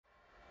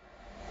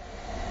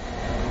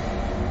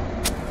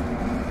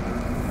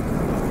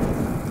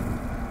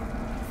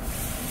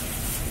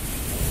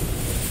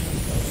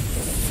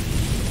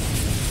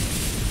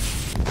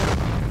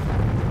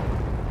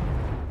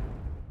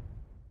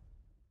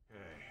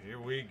Here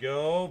we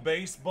go.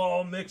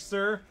 Baseball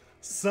mixer.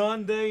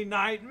 Sunday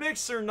night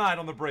mixer night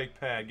on the break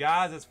pad.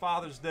 Guys, it's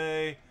Father's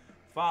Day.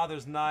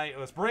 Father's night.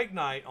 It's break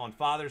night on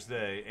Father's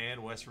Day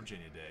and West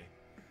Virginia Day.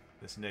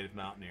 This native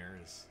mountaineer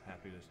is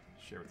happy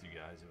to share with you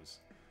guys. It was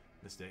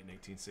this date in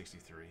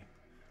 1863.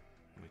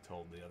 And we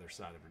told the other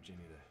side of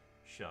Virginia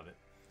to shove it.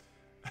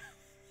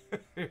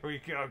 Here we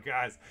go,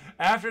 guys.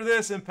 After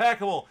this,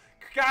 impeccable.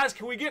 Guys,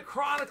 can we get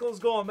Chronicles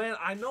going, man?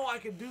 I know I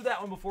could do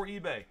that one before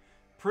eBay.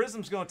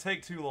 Prism's going to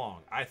take too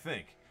long, I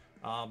think.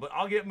 But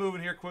I'll get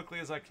moving here quickly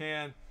as I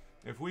can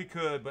if we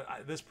could.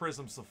 But this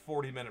Prism's a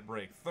 40-minute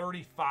break.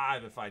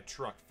 35 if I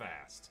truck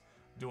fast,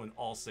 doing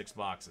all 6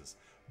 boxes.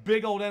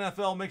 Big old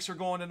NFL mixer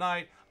going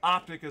tonight.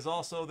 Optic is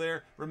also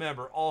there.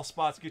 Remember, all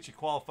spots get you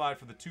qualified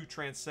for the 2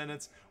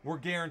 Transcendents. We're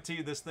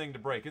guaranteed this thing to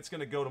break. It's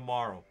going to go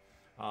tomorrow.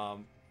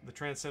 The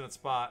Transcendent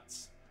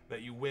spots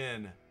that you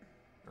win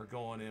are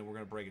going in. We're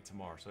going to break it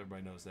tomorrow, so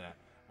everybody knows that.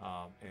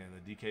 And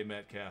the DK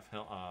Metcalf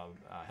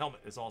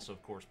helmet is also,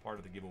 of course, part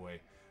of the giveaway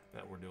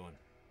that we're doing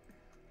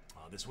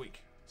this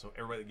week. So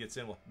everybody that gets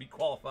in will be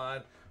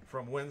qualified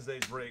from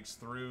Wednesday's breaks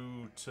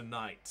through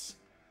tonight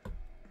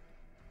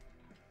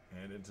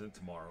and into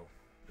tomorrow,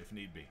 if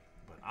need be.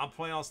 But I'm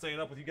planning on staying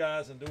up with you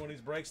guys and doing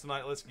these breaks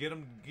tonight. Let's get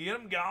them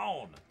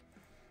going.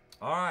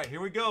 All right,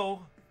 here we go.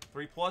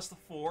 3 plus the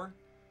 4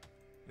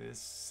 is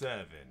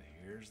 7.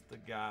 Here's the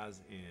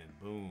guys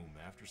in. Boom.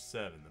 After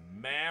 7, the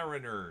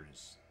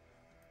Mariners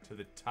to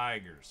the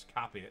Tigers.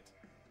 Copy it.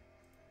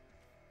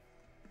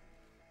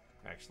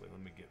 Actually,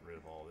 let me get rid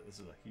of all of it. This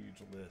is a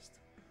huge list.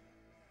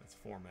 That's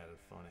formatted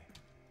funny.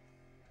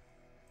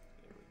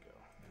 There we go.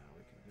 Now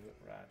we can do it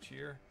right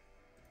here.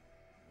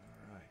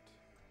 All right.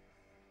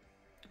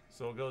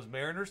 So it goes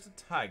Mariners to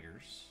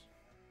Tigers.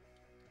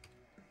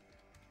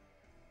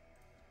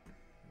 There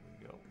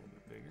we go. A little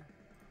bit bigger.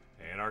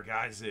 And our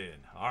guy's in.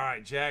 All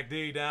right, Jack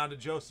D down to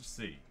Joseph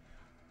C.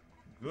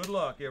 Good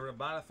luck,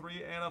 everybody. A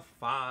 3 and a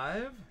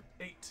 5.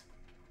 8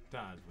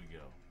 times we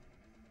go.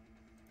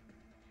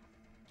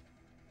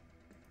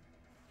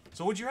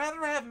 So would you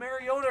rather have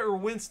Mariota or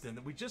Winston?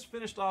 We just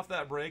finished off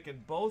that break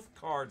and both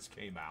cards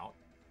came out.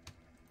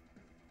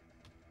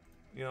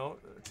 You know,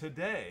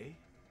 today,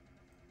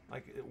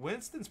 like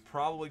Winston's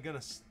probably going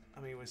to,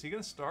 I mean, was he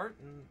going to start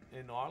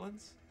in New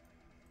Orleans?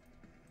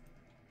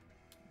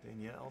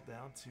 Danielle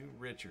down to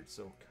Richard.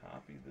 So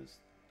copy this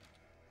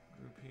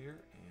group here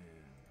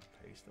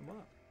and paste them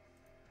up.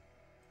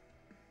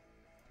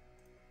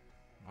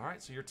 All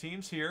right, so your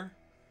team's here.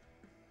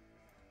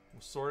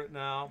 We'll sort it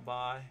now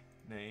by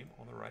name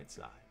on the right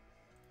side.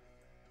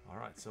 All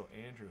right, so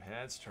Andrew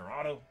has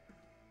Toronto.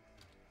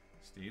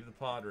 Steve the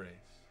Padres.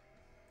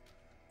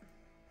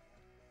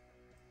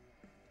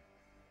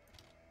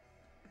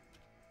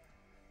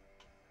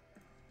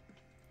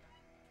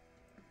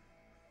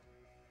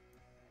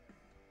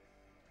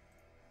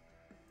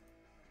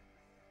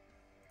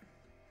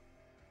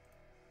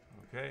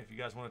 Okay, if you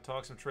guys want to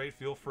talk some trade,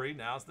 feel free.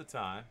 Now's the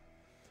time.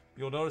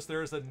 You'll notice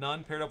there is a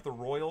none paired up with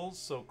the Royals.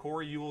 So,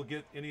 Corey, you will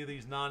get any of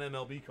these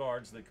non-MLB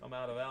cards that come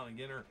out of Allen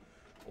Ginter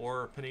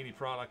or Panini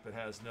product that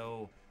has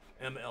no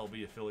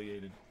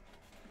MLB-affiliated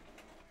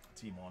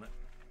team on it.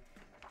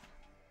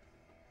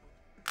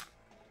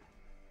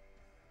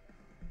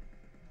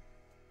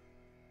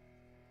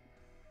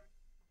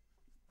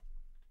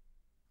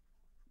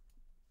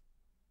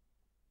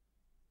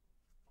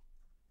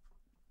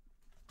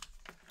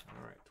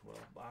 All right,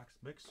 12-box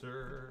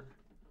mixer.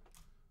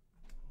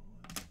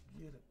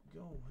 Get it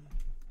going.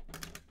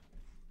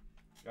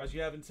 Guys,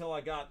 you have until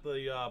I got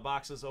the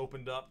boxes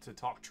opened up to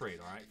talk trade,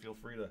 all right? Feel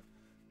free to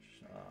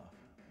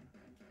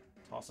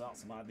toss out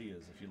some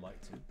ideas if you'd like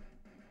to.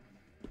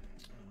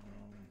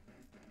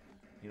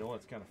 You know what?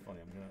 It's kind of funny.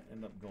 I'm going to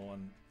end up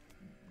going...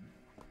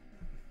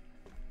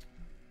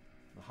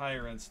 The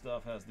higher-end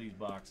stuff has these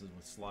boxes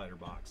with slider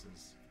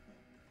boxes.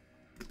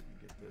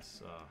 Get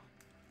this.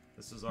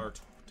 This is our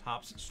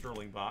Topps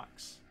Sterling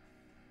box.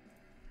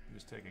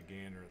 Just take a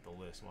gander at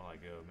the list while I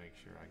go, make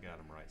sure I got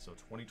them right. So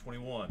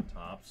 2021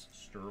 Topps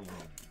Sterling.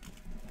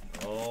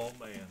 Oh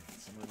man,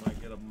 someone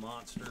might get a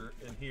monster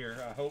in here.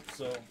 I hope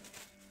so.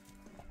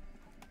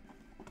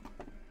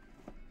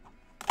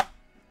 We'll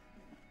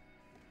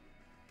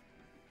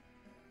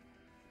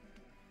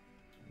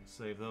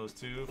save those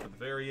two for the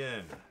very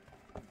end.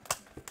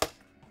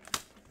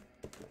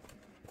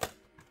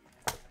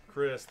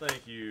 Chris,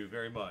 thank you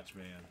very much,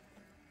 man.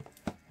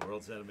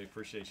 World's Enemy,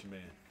 appreciate you,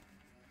 man.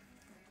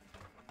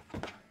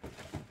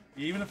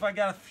 Even if I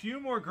got a few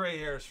more gray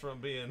hairs from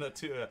being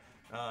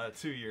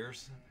 2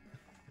 years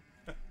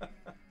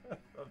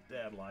of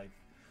dad life,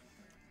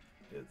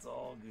 it's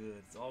all good.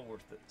 It's all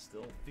worth it.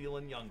 Still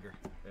feeling younger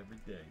every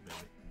day,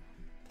 baby.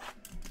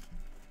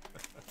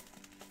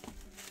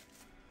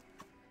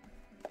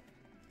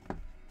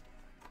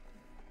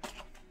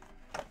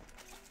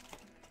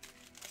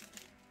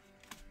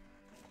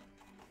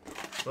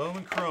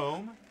 Bowman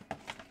Chrome,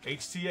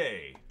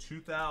 HTA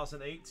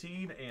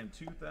 2018 and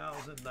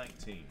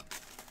 2019.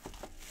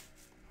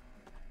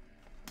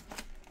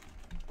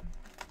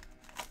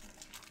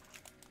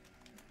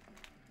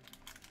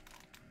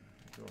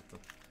 go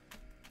with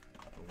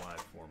the wide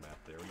format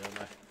there. We got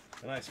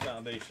a nice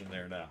foundation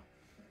there now.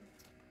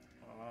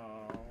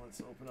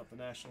 Let's open up the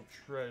National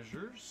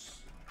Treasures.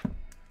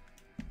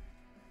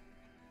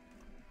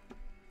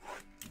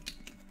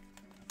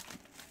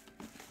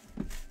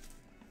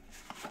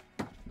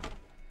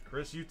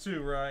 Chris, you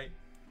too, right?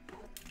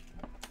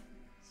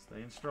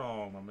 Staying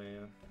strong, my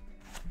man.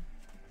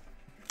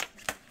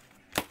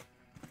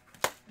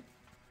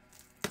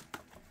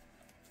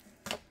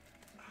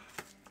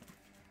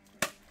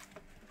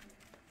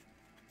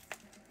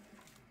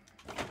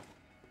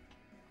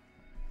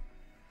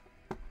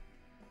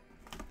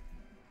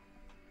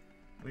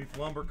 Leaf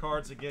Lumber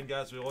cards, again,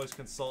 guys, we always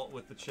consult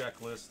with the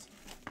checklist,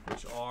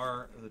 which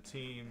are the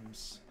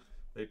teams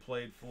they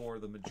played for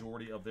the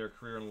majority of their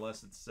career,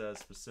 unless it says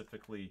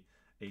specifically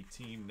a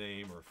team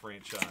name or a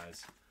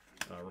franchise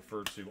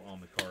referred to on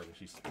the card, which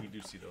we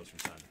do see those from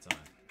time to time.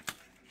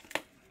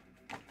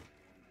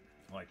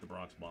 Like the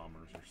Bronx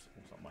Bombers or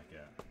something like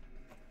that.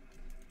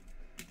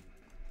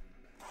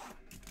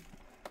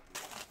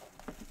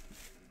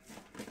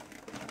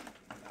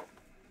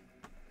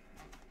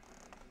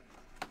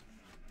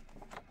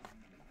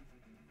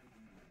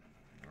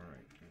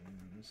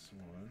 This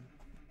one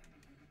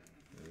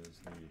is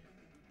the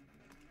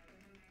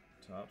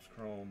Topps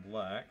Chrome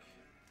Black.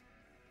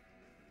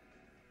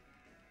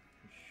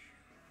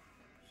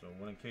 So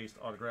one encased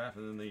autograph,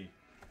 and then the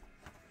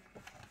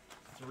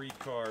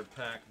 3-card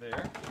pack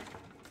there.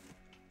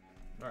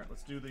 All right,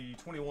 let's do the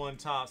 21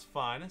 Topps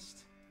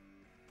Finest.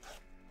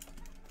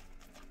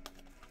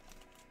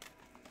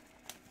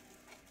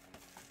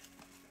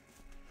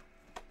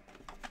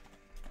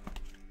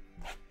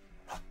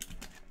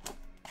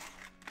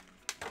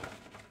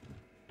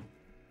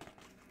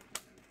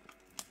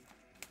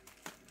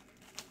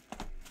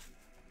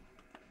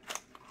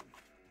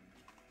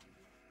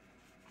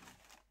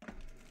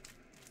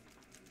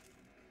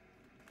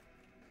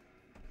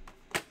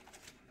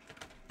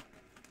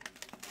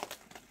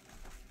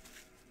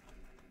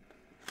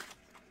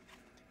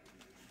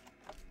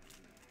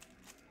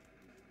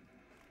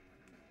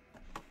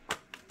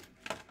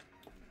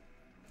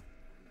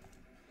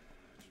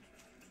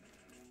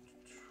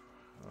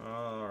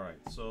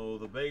 So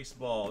the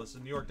baseball, this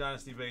is New York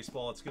Dynasty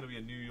Baseball. It's going to be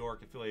a New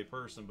York affiliate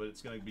person, but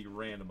it's going to be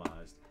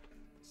randomized.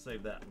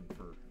 Save that one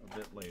for a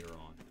bit later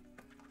on.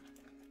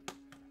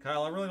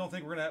 Kyle, I really don't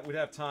think we'd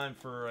have time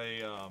for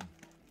a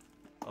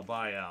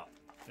buyout.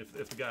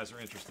 If the guys are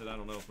interested, I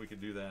don't know if we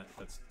could do that.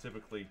 That's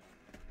typically,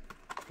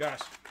 gosh,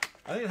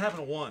 I think it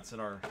happened once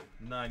in our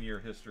 9-year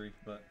history,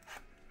 but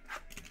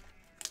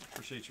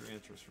appreciate your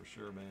interest for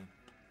sure, man.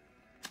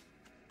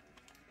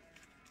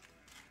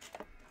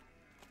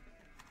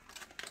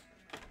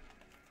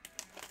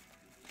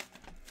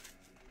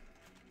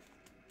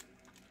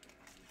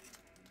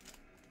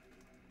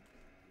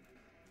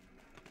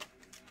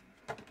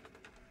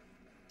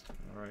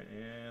 Alright,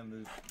 and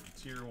the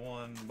Tier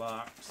 1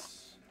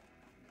 box.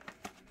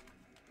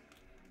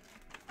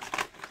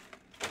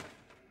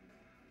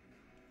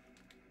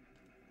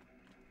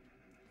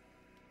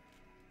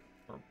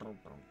 Okay,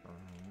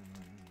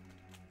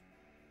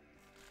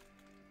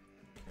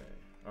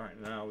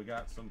 alright, now we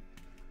got some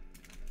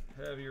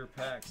heavier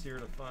packs here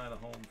to find a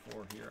home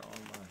for here on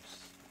my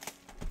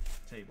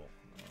table.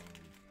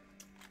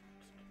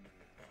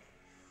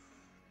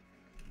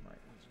 Might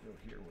let's go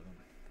here with them.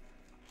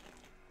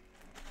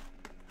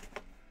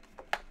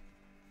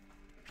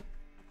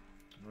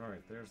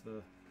 Alright, there's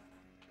the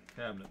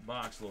cabinet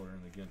box loader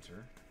in the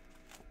Ginter.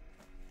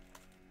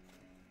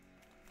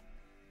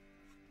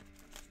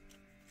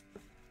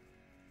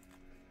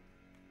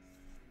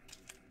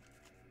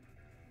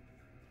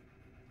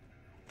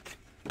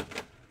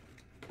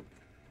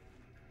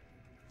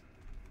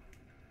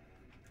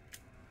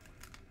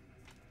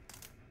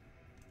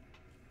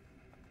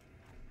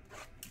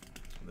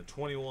 And the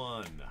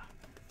 21.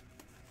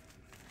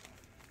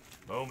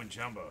 Bowman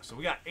Jumbo. So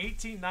we got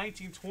 18,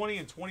 19, 20,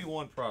 and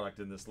 21 product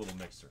in this little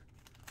mixer.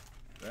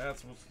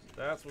 That's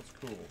what's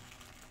cool.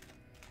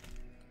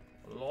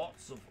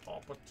 Lots of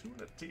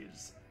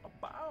opportunities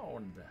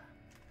abound.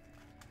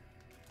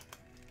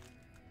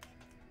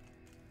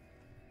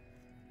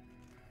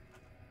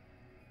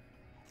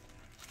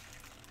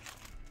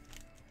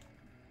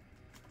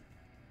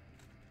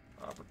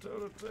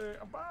 Opportunity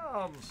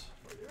abounds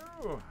for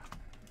you.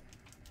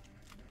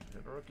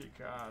 And rookie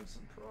cards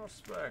and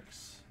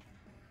prospects.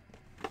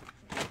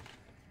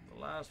 The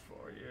last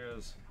 4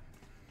 years.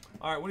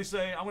 All right, what do you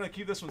say? I'm going to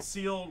keep this one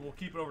sealed. We'll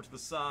keep it over to the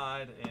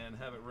side and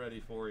have it ready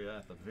for you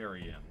at the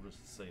very end. We'll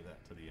just say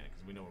that to the end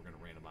because we know we're going to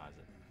randomize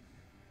it.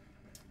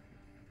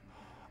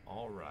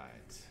 All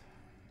right.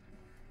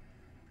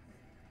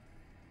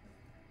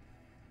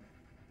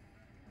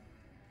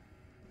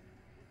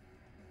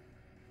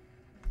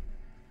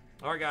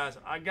 All right, guys.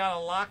 I got to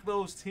lock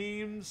those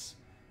teams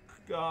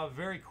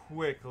very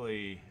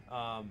quickly.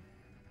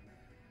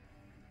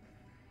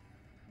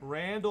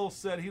 Randall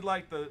said he'd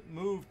like to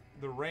move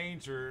the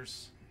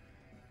Rangers.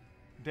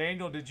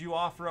 Daniel, did you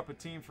offer up a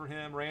team for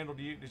him? Randall,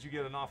 did you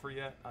get an offer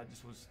yet? I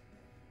just was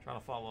trying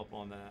to follow up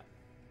on that.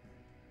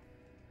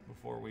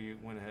 before we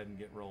went ahead and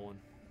get rolling.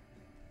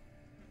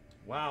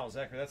 Wow,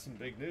 Zachary, that's some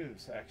big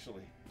news,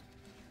 actually.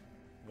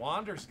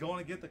 Wander's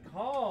going to get the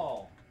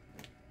call.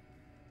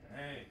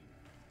 Dang.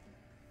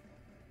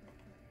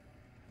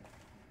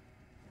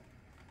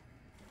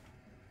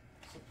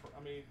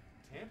 I mean,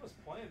 Tampa's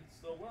playing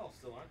so well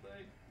still, aren't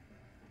they?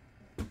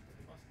 They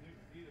must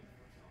need it for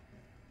something.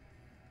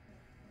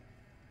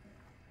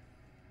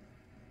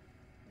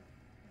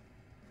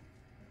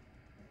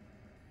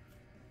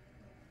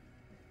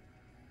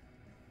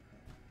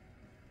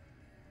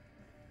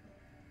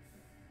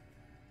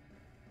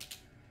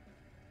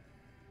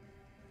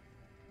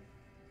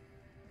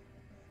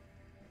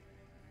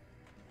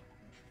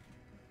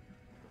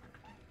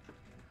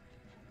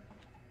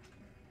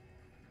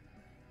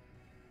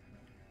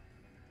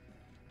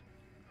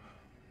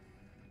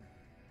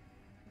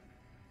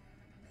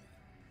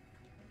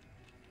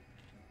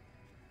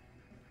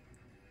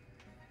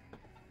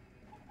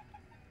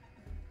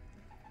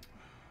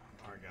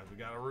 All right, guys, we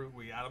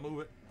gotta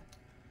move it.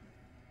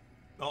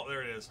 Oh,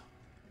 there it is.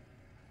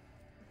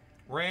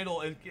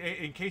 Randall,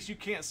 in case you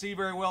can't see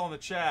very well in the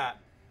chat,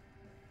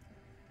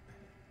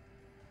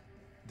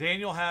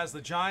 Daniel has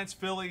the Giants,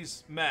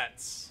 Phillies,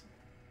 Mets.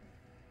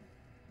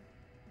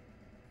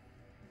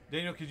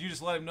 Daniel, could you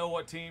just let him know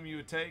what team you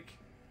would take?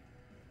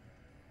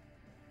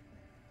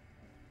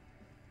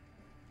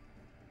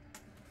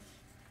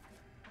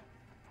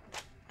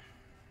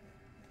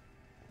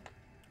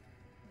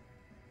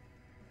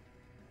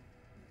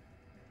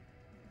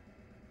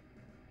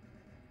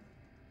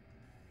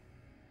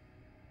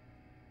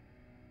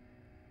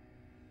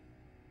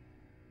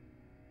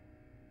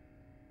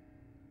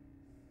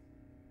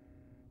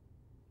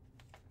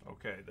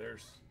 Okay,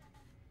 there's...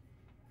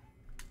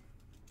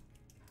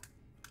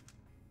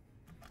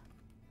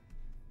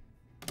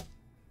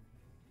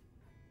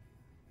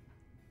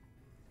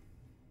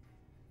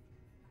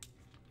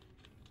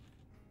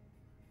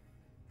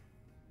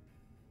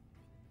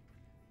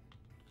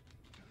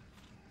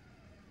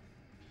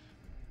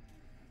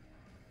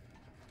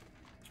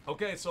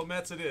 Okay, so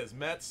Mets it is.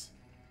 Mets.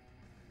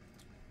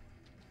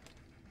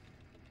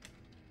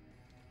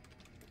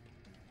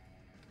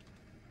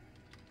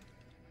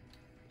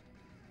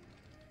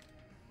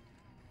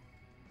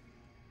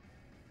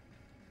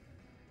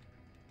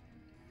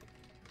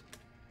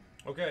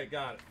 Okay,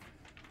 got it.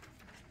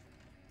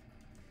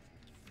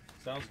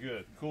 Sounds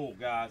good. Cool,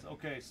 guys.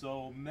 Okay,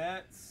 so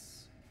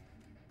Mets.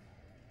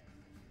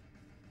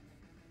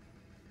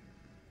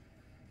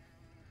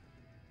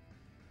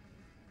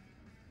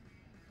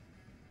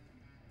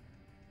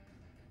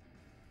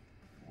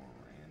 For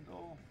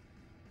Randall.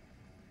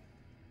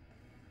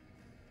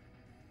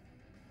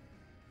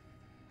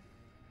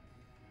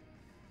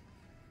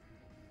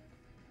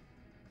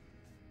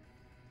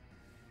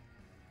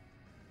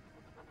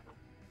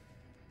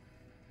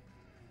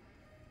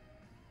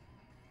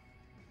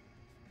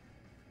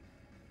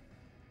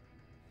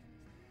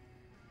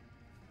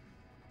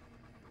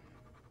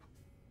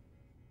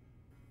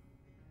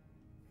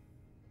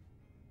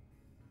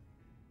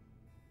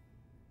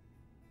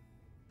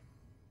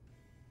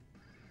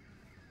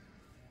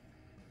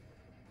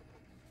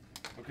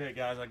 Okay,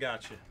 guys, I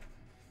got you.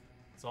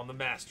 It's on the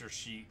master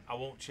sheet. I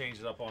won't change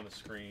it up on the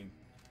screen,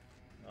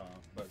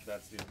 but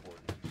that's the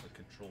important one. The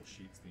control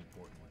sheet's the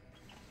important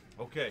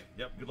one. Okay,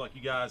 yep, good luck,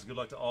 you guys. Good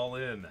luck to All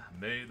In.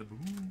 May the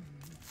boom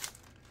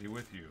be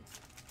with you.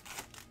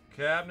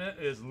 Cabinet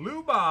is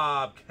Lou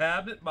Bob,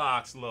 cabinet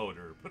box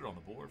loader. Put it on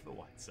the board for the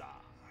White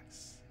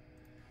Sox.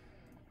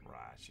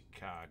 Right,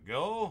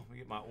 Chicago. Let me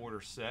get my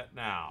order set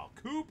now.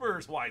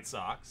 Cooper's White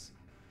Sox.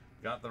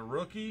 Got the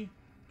rookie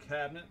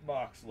cabinet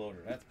box loader.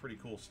 That's a pretty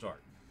cool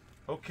start.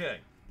 Okay.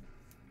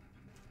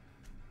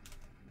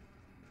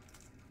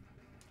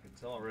 I can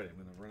tell already I'm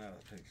going to run out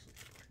of pace.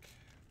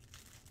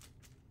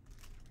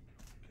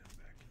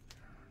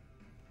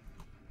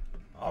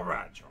 All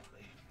right, Charlie.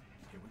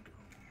 Here we go.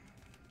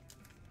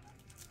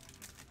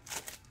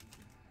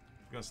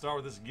 I'm going to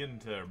start with this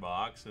Ginter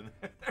box, and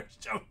there's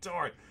Joe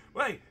Torre.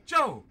 Wait,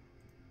 Joe!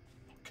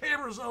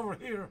 Camera's over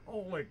here.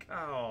 Holy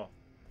cow.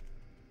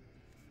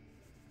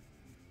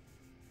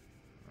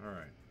 All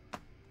right.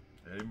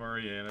 Eddie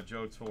Mariana,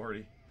 Joe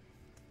Torre.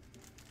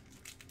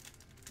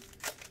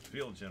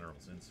 Field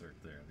Generals insert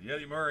there. The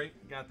Eddie Murray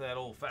got that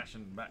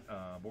old-fashioned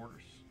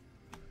borders.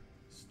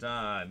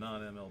 Stein,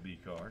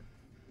 non-MLB card.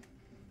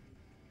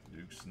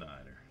 Duke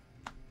Snyder.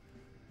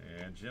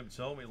 And Jim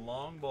Thome,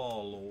 long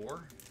ball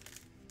lore.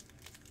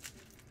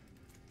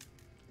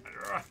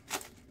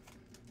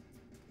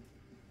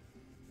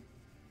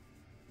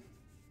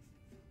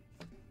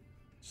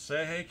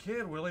 Say Hey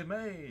Kid, Willie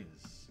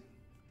Mays.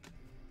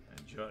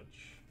 And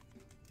Judge.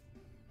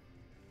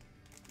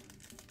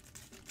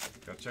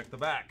 Gotta check the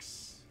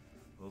backs.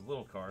 Those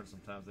little cards,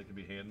 sometimes they can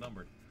be hand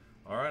numbered.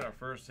 All right, our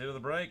first hit of the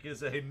break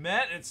is a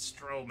Met. It's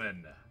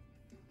Stroman.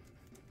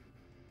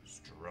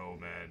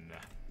 Stroman.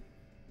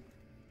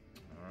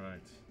 All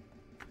right.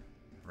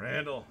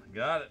 Randall,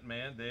 got it,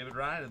 man. David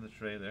Wright in the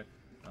tray there.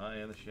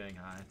 And the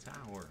Shanghai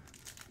Tower.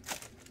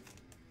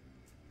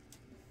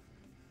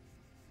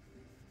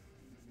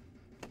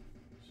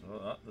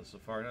 the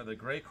Safari. No, the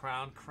Gray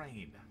Crown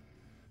Crane.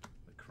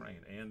 The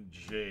Crane and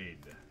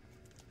Jade.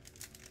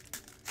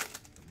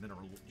 The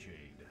Mineral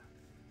Jade.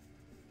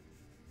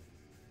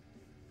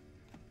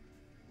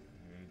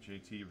 And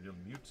JT Real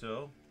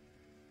Muto.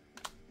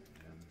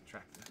 And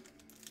Tractor.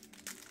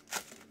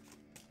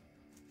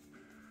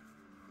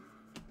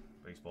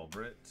 Baseball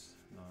Brit.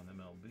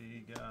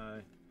 Non-MLB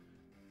guy.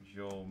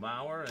 Joe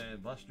Mauer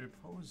and Buster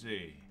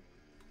Posey.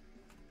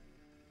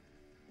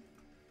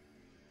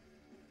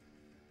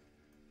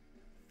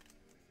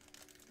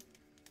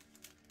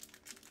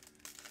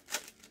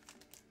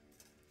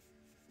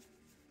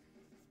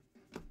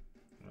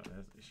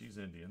 She's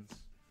Indians.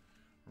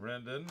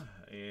 Rendon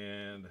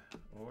and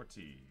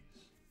Ortiz.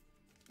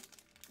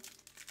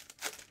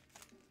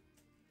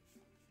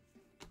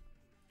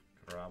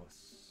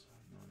 Carabas,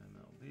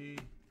 non-MLB.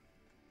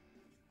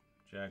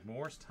 Jack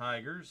Morris,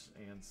 Tigers,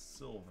 and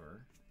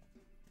Silver.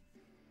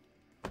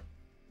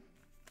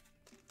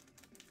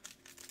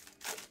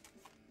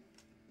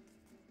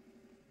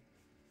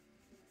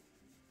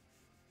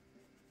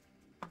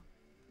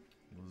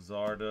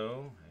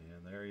 Luzardo,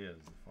 and there he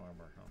is, the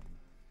farmer on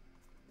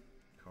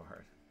the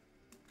card.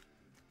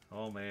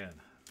 Oh man.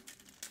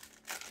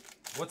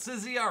 What's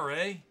his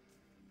ERA?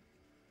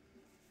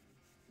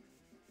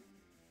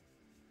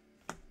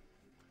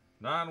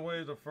 9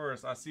 ways to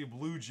first. I see a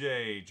Blue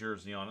Jay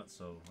jersey on it,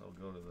 so I'll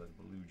go to the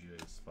Blue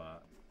Jay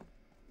spot.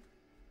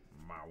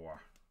 Mawa.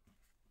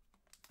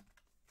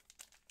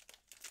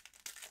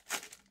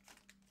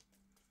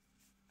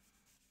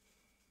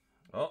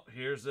 Oh,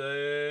 here's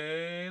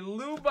a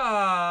Lou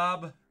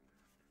Bob.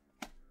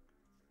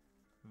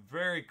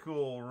 Very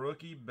cool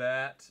rookie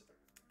bat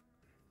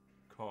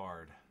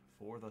card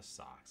for the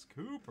Sox.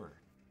 Cooper.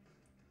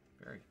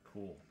 Very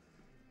cool.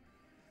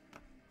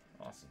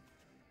 Awesome.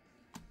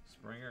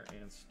 Springer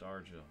and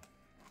Stargell.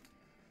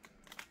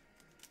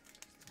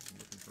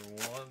 Looking for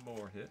one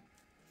more hit.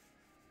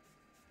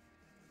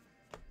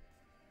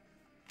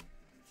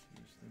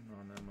 Houston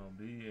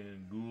non-MLB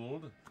and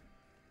Gould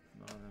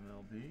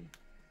non-MLB.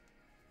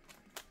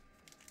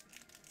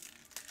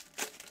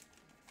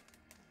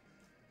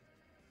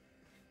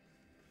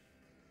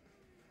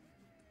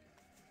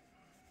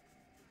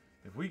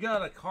 If we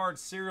got a card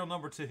serial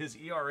number to his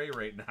ERA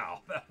right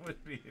now, that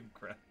would be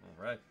incredible,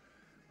 right?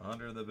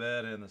 Under the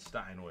Bed and the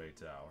Steinway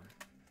Tower.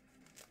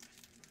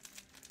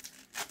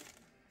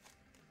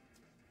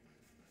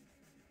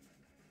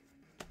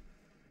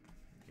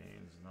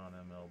 Games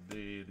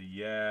non-MLB,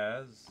 the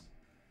Yaz,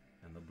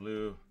 and the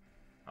blue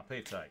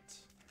Appetite.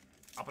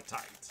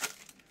 Appetite.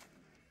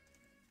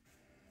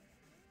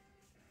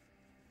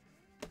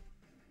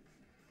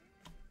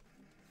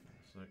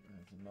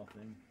 That's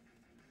nothing.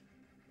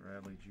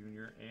 Bradley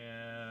Jr.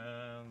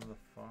 and the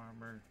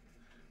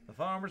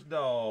farmer's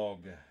dog.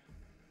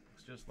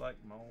 Looks just like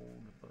my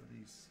old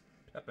buddy's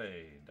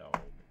Pepe dog.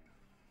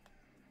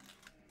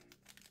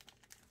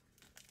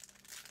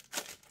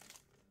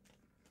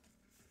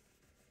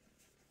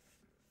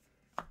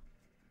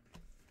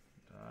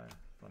 Die,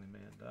 funny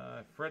man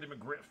die. Freddie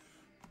McGriff.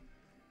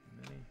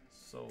 Mini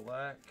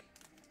Solak.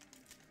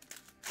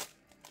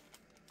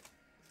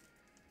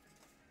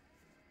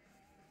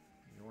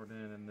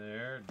 Jordan in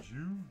there.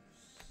 Juice.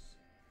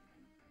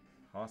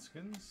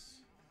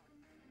 Hoskins.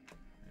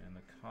 And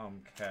the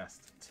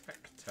Comcast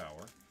Tech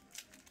Tower.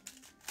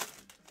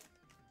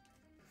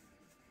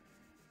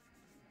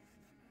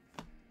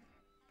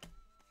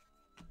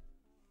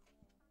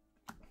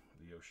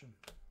 The Ocean.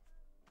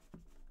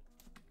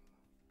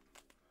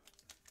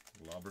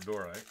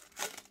 Labradorite.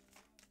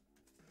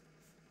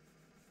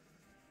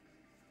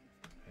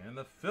 And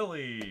the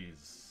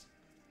Phillies.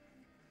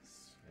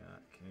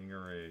 Scott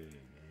Kingery.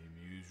 Game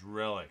used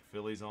relic.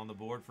 Phillies on the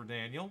board for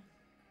Daniel.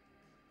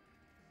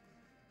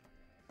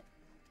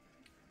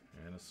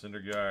 And a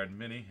Syndergaard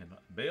mini and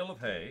a bale of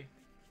hay.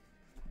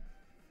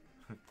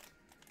 I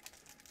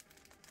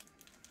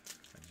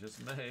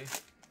just may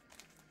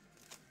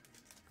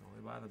go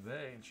by the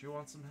bay and chew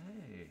on some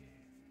hay.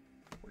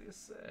 What do you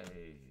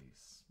say?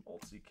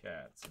 Smoltzy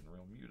Cats and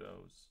Real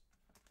Mutos.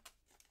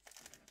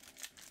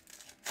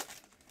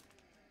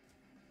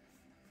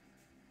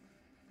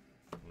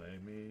 Play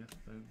me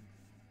a thing.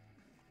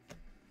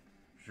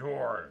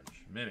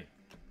 George mini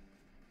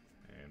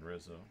and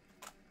Rizzo.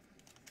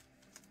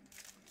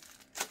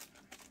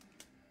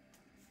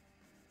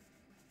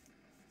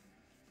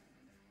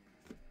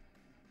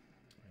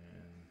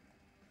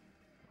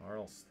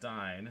 Arl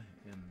Stein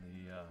in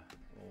the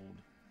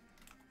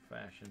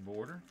old-fashioned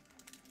border.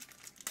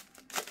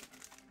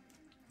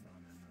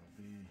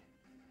 Non-MLB.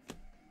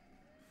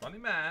 Funny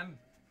man.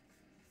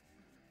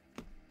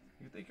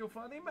 You think you're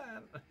funny,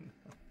 man?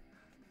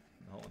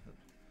 No,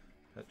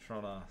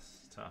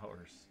 Petronas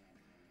Towers.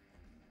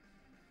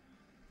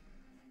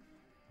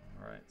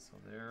 All right, so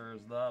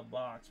there's the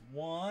box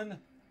one.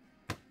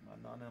 My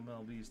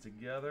non-MLBs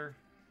together.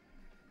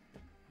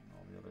 And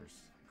all the others.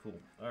 Cool.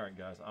 All right,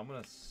 guys, I'm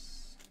going to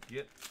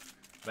get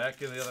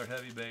back in the other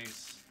heavy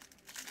base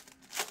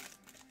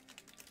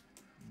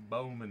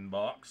Bowman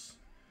box.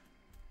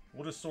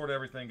 We'll just sort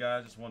everything,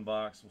 guys. Just one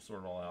box. We'll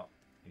sort it all out.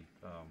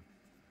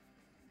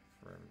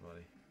 for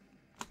everybody.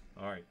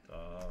 All right,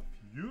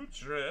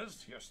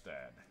 Futurist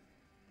Hierstad.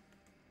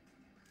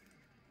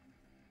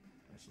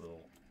 Nice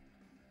little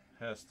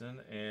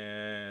Heston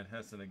and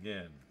Heston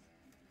again.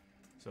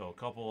 So a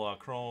couple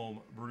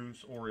Chrome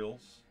Bruce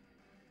Orioles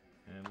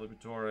and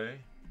Liberatore.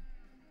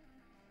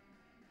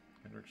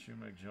 Henrik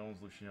Schumacher,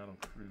 Jones, Luciano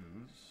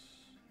Cruz.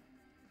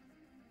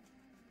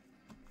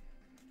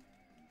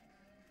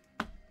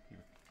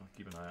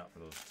 Keep an eye out for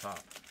those top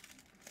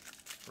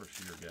first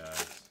year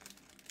guys.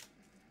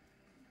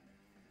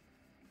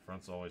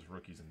 Front's always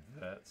rookies and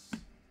vets.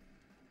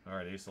 All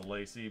right, Asa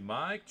Lacy,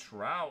 Mike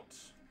Trout.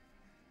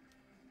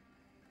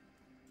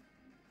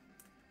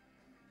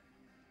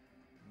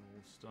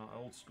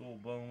 Old school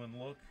Bowman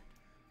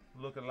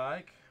look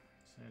alike.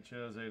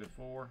 Sanchez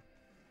 84.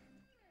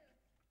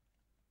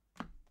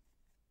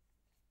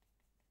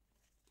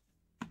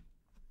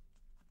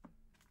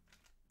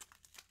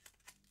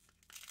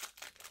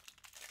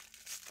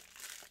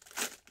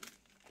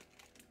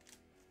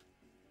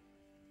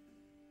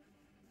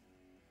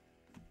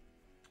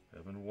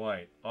 Evan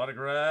White.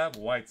 Autograph.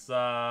 White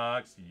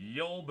Sox.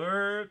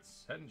 Yolbert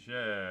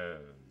Sanchez.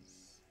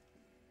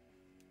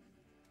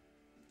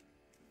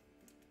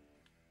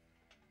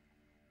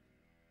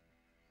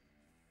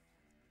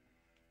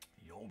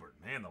 Yolbert.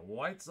 Man, the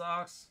White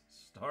Sox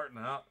starting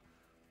out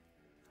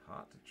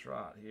hot to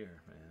trot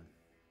here, man.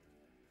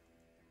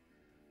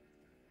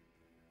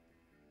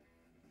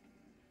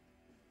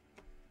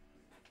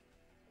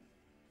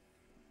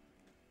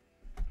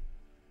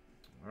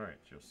 All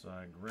right,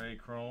 Josiah Gray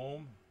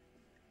Chrome.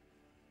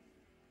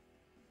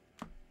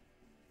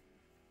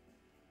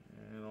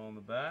 And on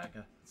the back,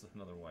 that's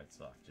another White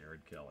Sox,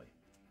 Jared Kelly.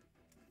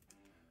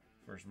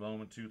 First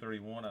Bowman,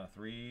 231 out of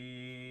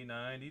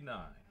 399.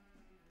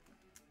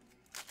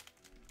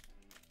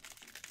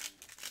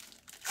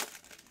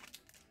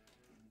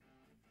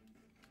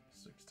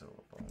 Six toe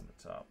up on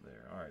the top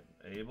there. All right,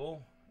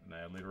 Abel,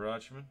 Natalie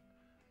Rutschman,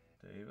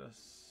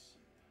 Davis,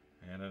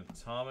 and an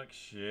Atomic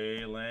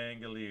Shea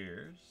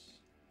Langoliers.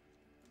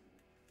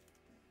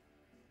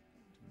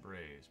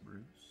 Braves,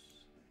 Bruce.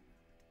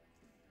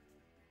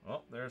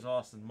 Oh, there's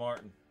Austin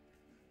Martin.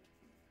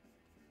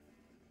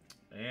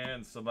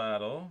 And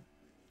Sabato.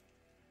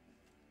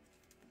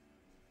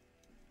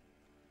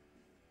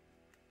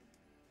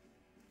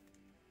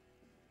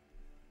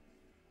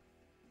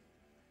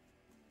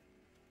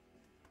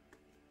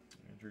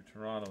 Andrew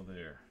Toronto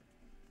there.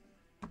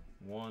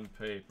 One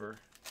paper.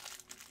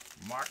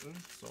 Martin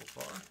so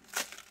far.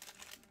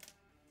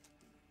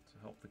 To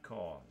help the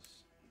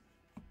cause.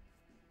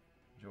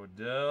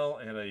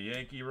 Jodell and a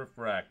Yankee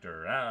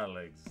refractor.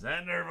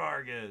 Alexander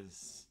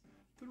Vargas.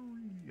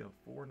 3 of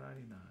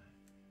 499.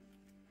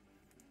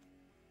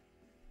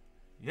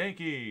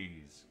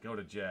 Yankees. Go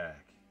to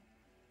Jack.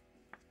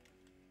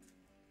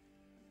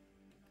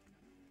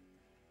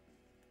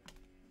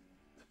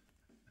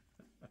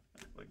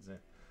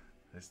 Alexander.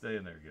 They stay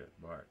in there good.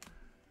 Bart.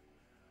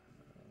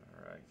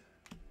 All right.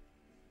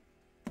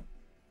 I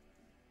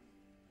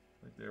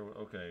think they're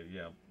okay.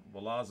 Yeah.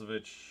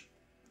 Volazovic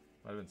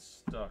might have been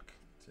stuck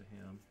to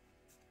him.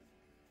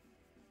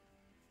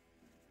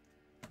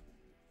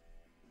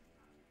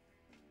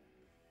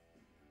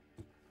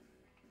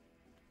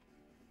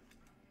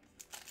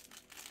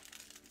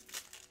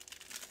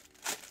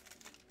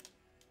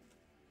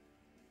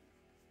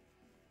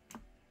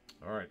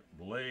 All right,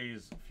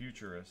 Blaze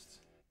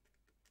Futurist.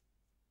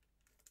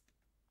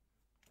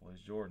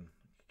 Blaze Jordan.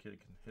 Kid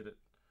can hit it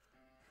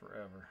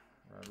forever.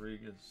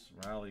 Rodriguez,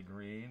 Riley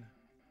Green.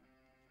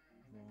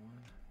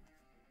 One.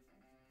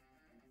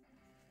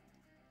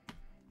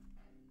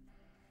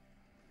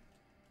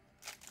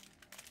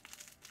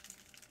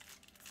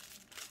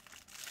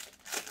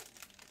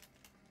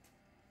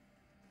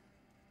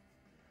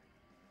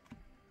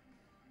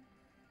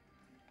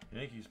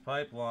 Yankees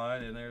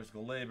pipeline, and there's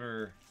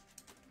Gleyber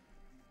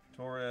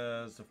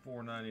Torres to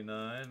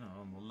 499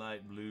 on the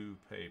light blue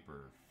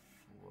paper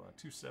for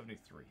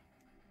 273.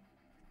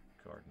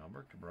 Card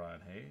number,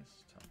 Brian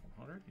Hayes, top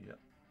 100. Yep.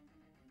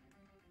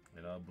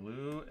 And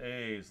blue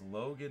A's,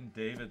 Logan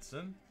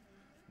Davidson,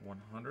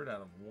 100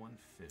 out of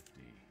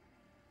 150.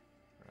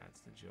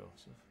 That's the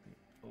Joseph,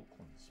 the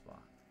Oakland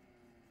spot.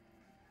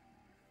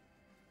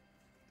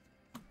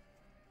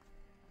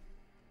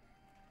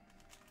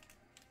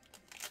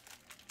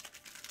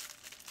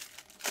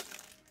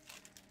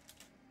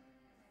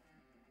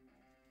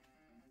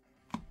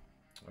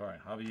 All right,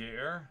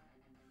 Javier,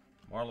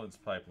 Marlins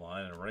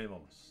pipeline, and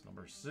Ramos,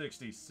 number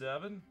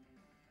 67.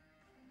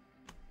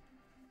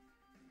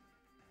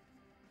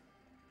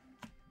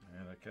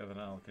 And a Kevin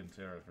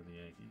Alcantara for the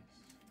Yankees.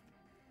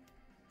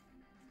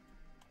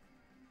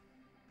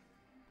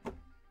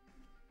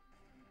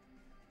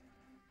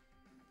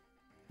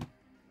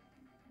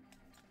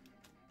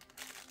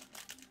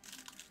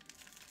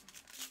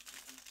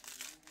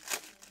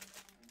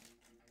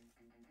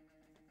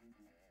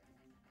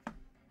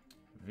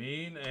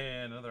 Veen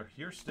and another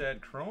Hierstad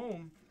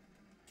Chrome.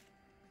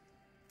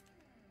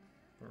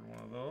 Third one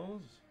of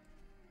those.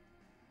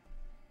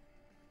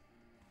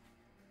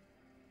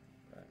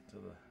 to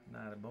the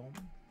Night of Bowman.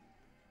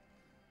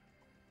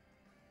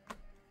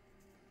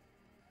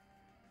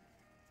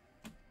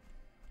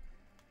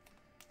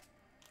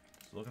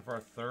 So looking for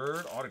our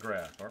third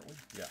autograph, aren't we?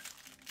 Yeah.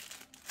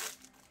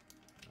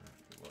 All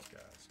right, good luck,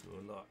 guys.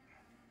 Good luck.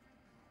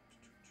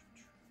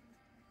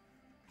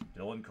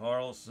 Dylan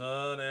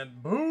Carlson,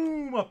 and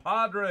boom, a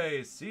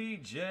Padre,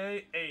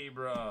 C.J.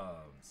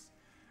 Abrams.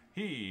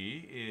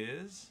 He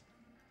is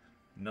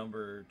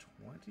number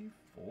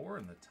 24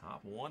 in the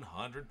top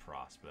 100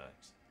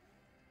 prospects.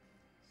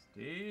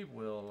 Steve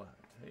will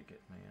take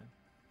it, man.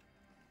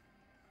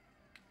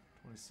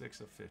 26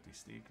 of 50.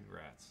 Steve,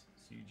 congrats.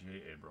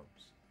 C.J.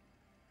 Abrams.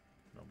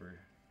 Number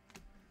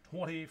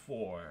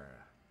 24.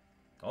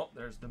 Oh,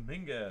 there's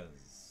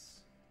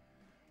Dominguez,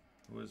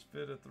 who is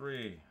fit at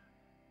 3.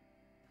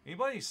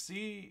 Anybody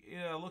see,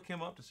 look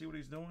him up to see what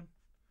he's doing?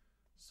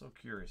 So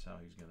curious how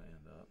he's going to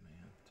end up,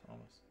 man.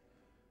 Thomas.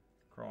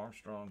 Carl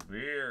Armstrong,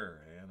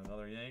 Beer, and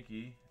another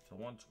Yankee to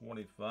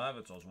 125.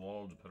 It's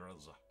Oswald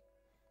Peraza.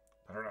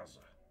 Peraza.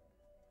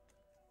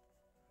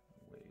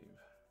 Wave.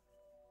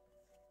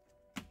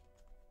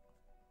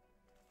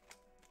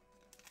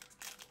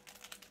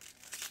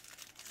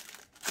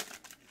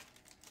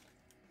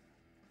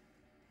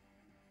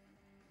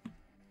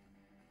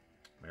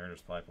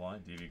 Mariners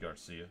Pipeline, D.V.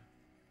 Garcia.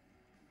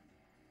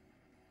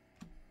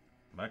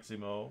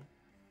 Maximo.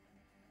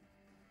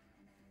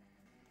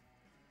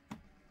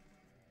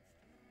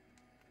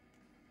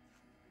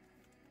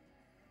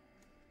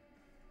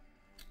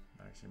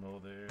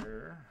 Maximo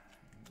there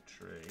in the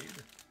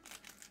trade.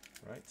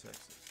 Right,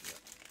 Texas,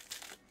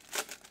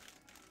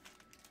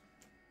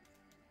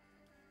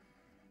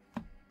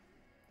 yeah.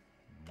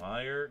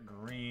 Meyer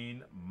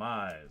Green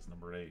Mize,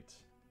 number 8.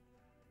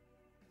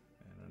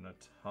 And an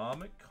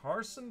atomic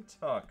Carson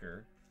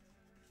Tucker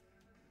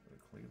for the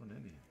Cleveland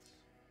Indians.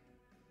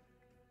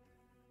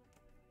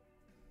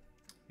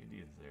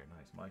 Indians there.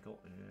 Nice, Michael.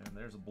 And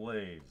there's a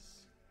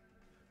Blaze.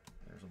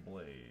 There's a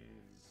Blaze.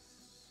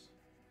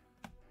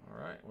 All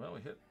right. Well,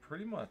 we hit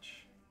pretty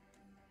much,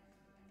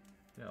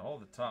 all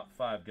the top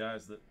 5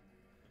 guys that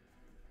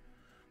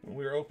when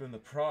we were opening the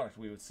product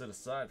we would set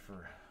aside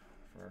for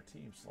our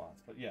team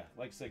slots. But yeah,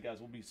 like I said, guys,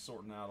 we'll be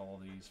sorting out all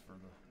these for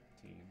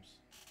the teams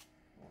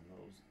on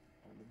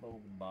the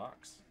Bowman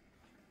box.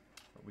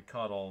 But we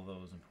caught all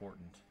those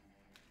important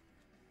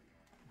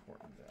guys.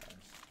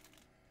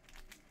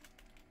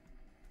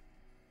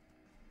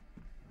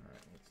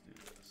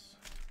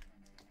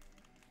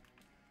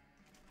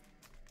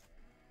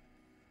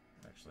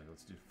 Actually,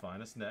 let's do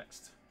Finest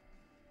next.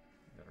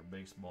 Got our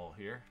baseball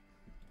here.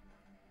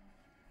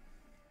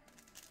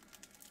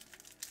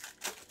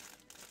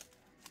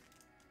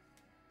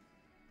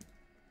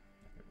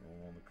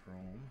 Roll on the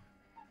chrome.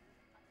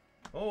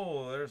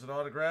 Oh, there's an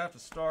autograph to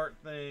start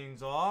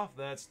things off.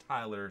 That's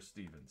Tyler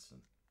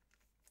Stevenson.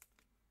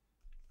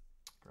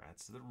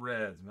 Congrats to the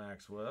Reds,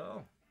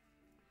 Maxwell.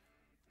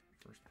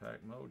 First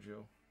pack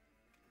mojo.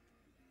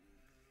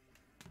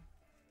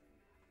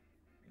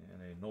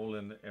 And a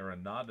Nolan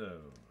Arenado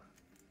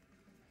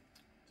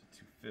to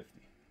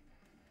 250.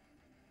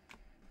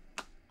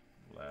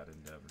 Glad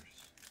Endeavors.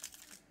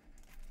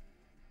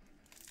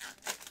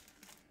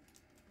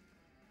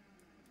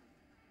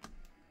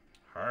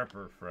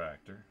 Harper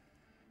Fractor.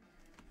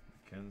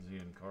 Mackenzie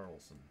and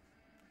Carlson.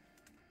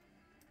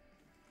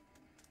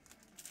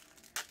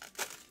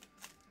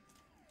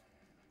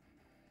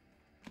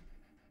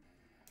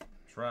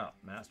 Trout,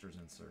 Masters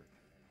insert.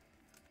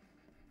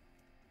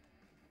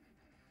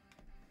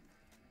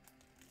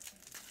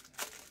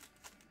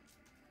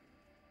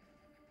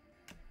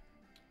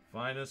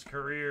 Finest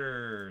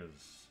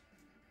Careers.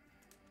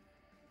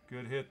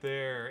 Good hit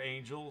there.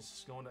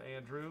 Angels going to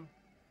Andrew.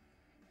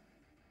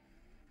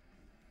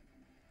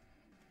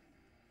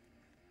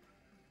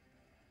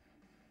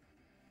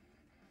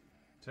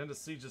 Tend to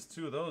see just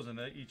 2 of those in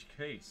each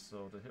case,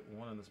 so to hit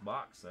 1 in this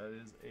box, that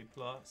is a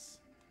plus.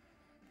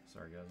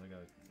 Sorry guys, I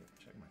gotta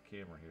check my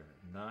camera here.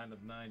 9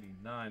 of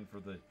 99 for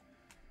the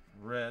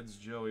Reds,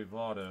 Joey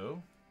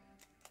Votto.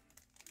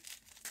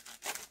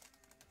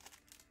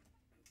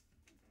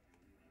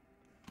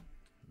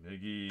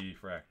 Miggy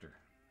Fractor.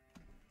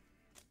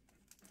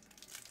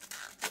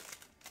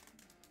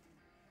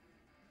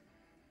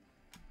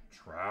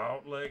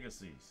 Trout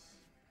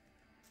Legacies.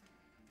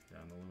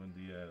 Down the Lewin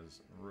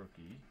Diaz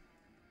rookie.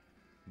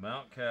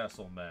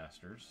 Mountcastle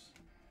Masters.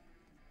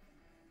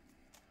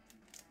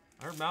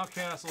 I heard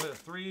Mountcastle hit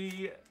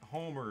 3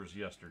 homers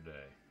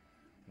yesterday.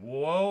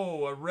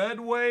 Whoa, a red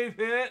wave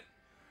hit.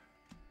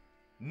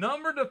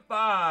 Number to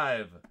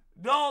 5,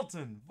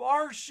 Dalton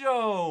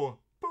Varsho.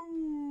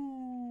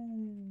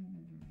 Boom.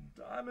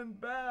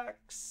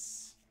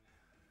 Diamondbacks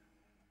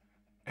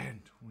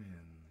and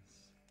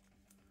Twins.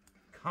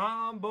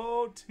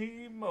 Combo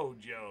Team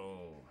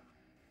Mojo.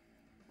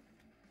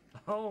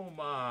 Oh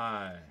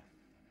my.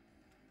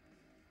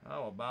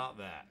 How about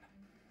that?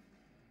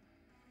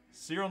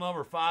 Serial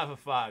number 5 of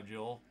 5,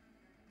 Joel.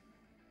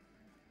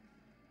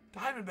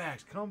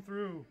 Diamondbacks come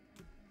through.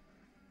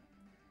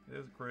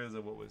 It's crazy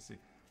what we see.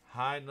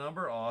 High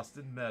number,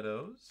 Austin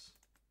Meadows.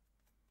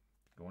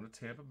 Going to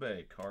Tampa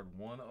Bay. Card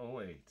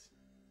 108.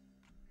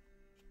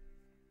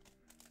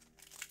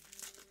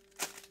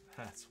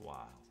 That's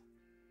wild.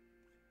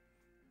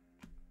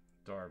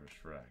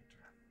 Darvish-fractor.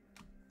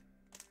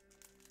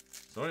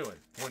 So anyway,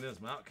 point is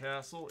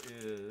Mountcastle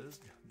is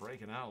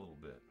breaking out a little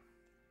bit.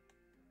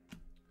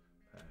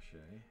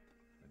 Pache,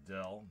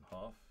 Adele,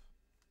 Huff.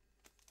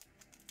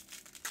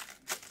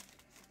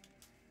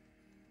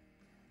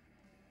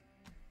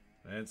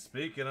 And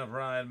speaking of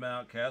Ryan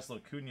Mountcastle,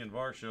 Acuna and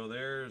Varsho,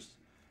 there's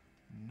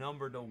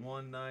number to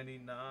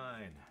 199.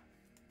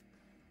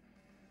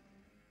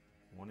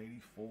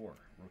 184.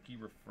 Rookie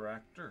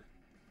refractor.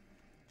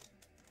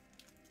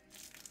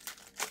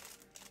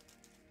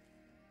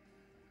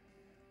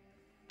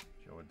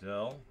 Joe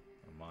Adele,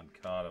 a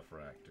Moncada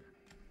fractor.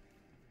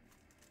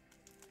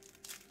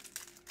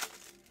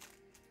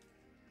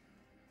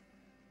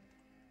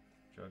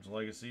 Judge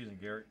Legacies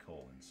and Garrett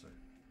Cole insert.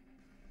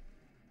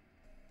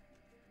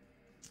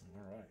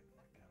 All right,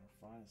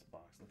 gotta find this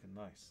box looking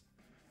nice.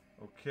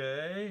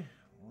 Okay,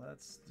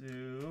 let's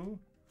do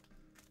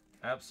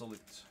Absolute.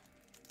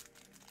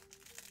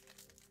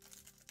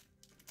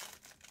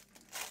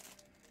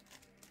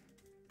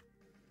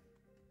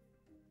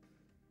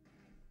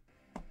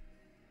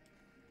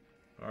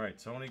 All right,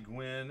 Tony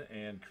Gwynn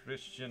and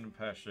Christian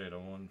Pache to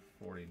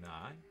 149.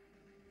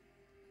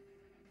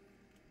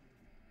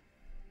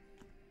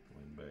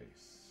 Gwynn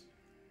base.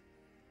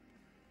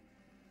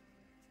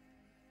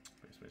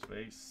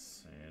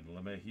 Base. And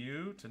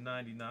LeMahieu to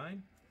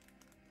 99.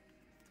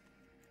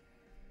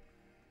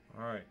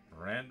 All right,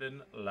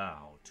 Brandon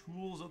Lau.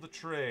 Tools of the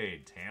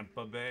trade.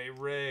 Tampa Bay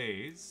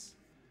Rays.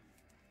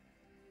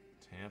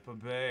 Tampa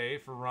Bay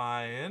for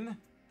Ryan.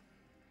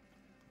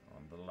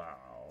 On the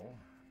Lau.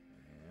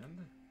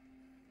 And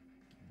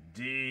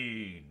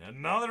Dean.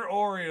 Another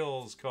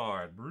Orioles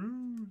card.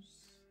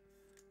 Bruce,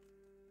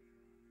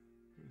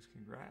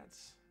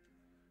 congrats.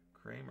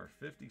 Kramer,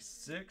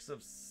 56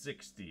 of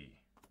 60.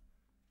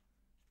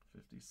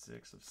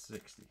 56 of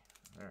 60.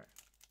 All right.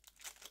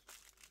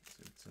 Let's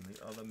see what's in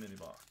the other mini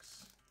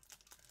box.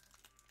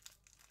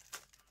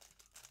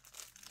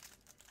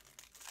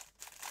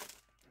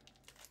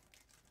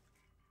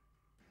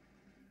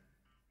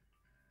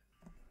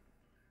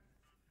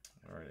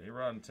 All right,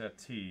 A-Rod and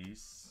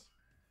Tatis.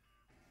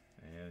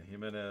 And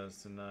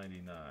Jimenez to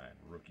 99.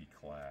 Rookie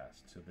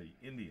class to the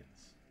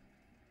Indians.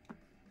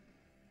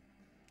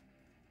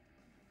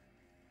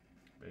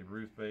 Babe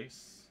Ruth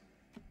base.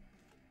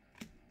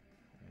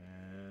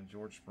 And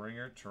George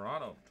Springer,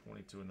 Toronto,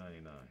 22 of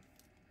 99.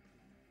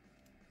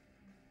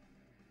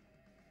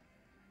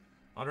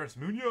 Andres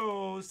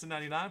Munoz to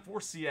 99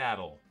 for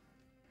Seattle.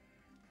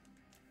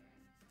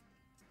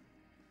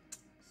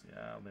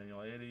 Seattle,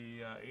 Manuel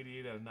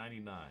 88 out of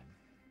 99.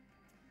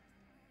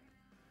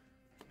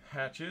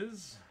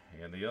 Hatches,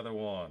 and the other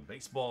one,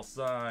 baseball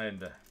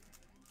signed.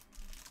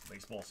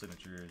 Baseball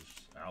signatures,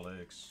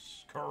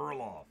 Alex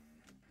Kirilloff.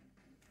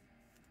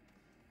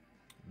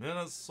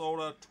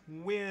 Minnesota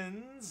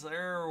Twins,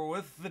 there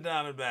with the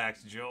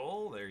Diamondbacks,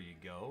 Joel. There you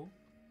go.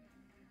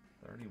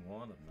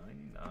 31 of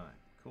 99.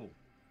 Cool.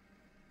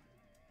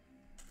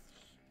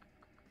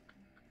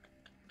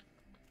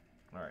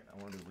 All right,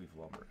 I want to do Leaf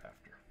Lumber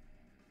after.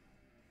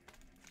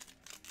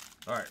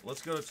 All right,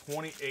 let's go to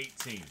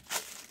 2018.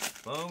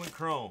 Foam and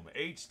Chrome,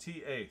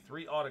 HTA,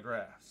 3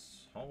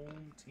 autographs.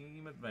 Home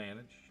team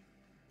advantage.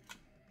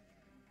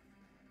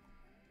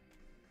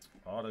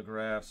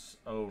 Autographs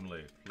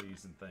only,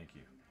 please and thank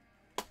you.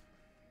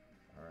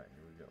 All right,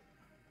 here we go.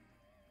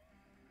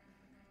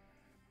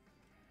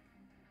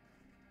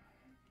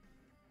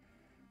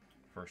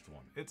 First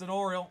one. It's an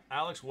Oriole,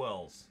 Alex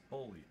Wells.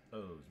 Holy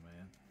O's,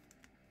 man.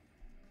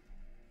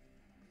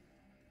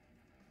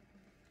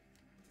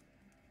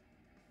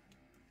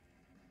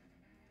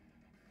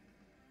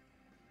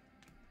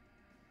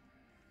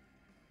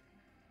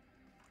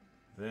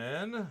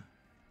 Then,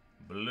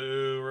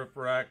 blue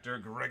refractor,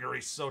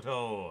 Gregory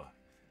Soto.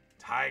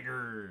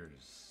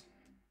 Tigers.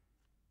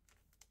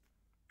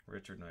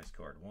 Richard, nice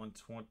card.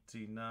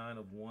 129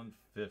 of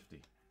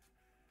 150.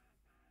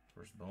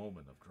 First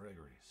Bowman of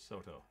Gregory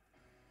Soto.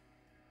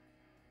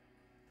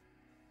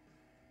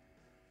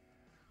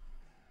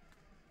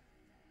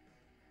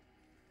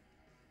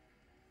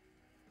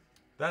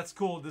 That's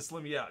cool. Just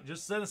let me out.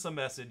 Just send us a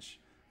message.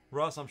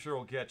 Russ, I'm sure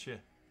will get you.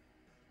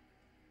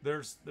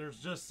 There's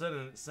just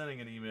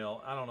sending an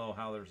email. I don't know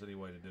how there's any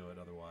way to do it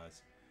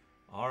otherwise.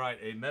 All right,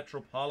 a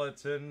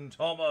Metropolitan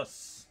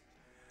Thomas.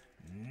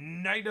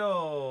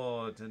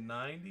 Nido to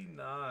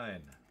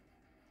 99.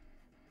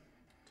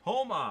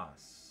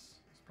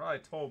 Tomas. It's probably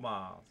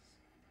Tomas.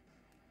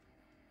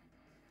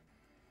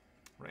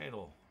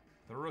 Randall,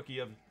 the rookie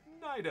of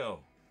Nido.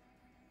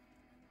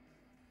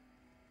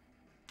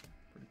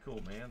 Pretty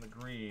cool, man. The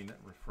green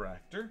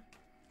refractor.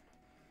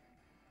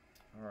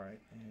 All right,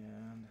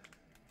 and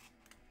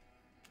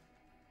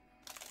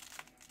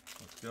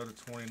let's go to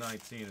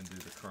 2019 and do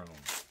the Chrome.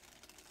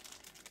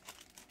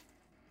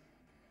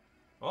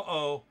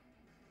 Uh-oh.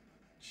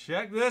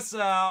 Check this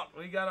out.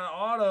 We got an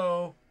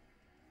auto.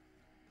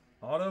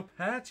 Auto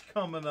patch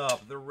coming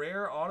up. The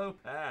rare auto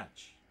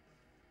patch.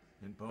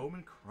 In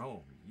Bowman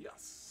Chrome.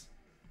 Yes.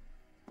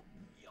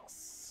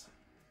 Yes.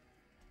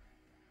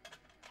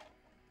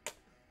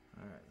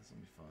 Alright, this will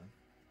be fun.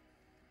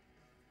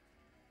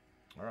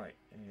 Alright,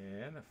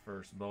 and the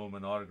first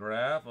Bowman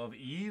autograph of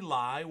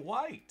Eli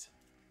White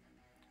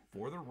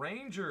for the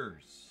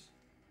Rangers.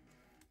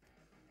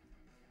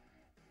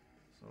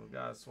 So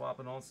guys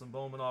swapping on some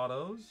Bowman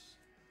autos.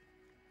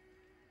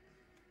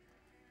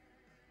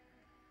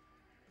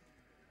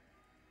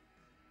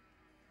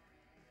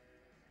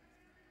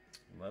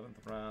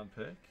 11th round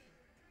pick.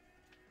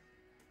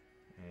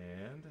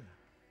 And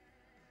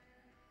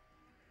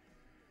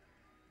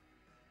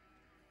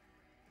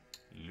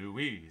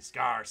Luis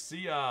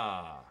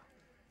Garcia.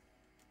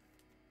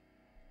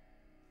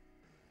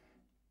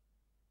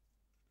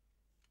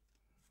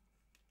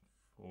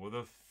 For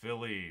the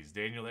Phillies.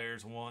 Daniel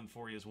Ayers one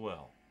for you as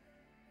well.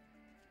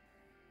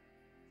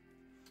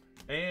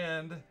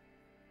 And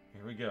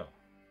here we go.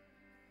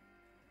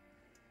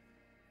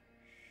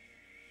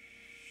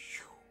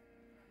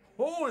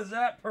 Oh, is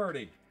that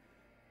Purdy?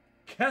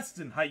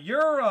 Keston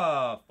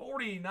Hiura,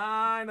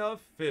 49 of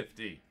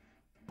 50.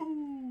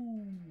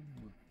 Boom.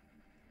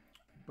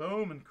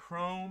 Boom and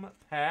Chrome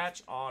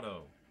patch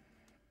auto.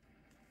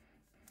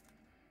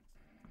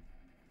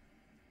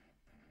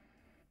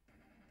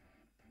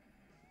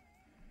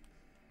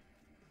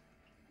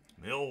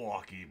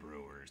 Milwaukee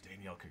Brewers.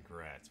 Danielle,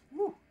 congrats.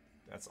 Woo,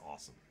 that's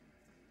awesome.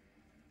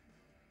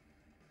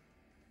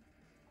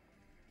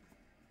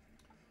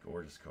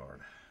 Gorgeous card.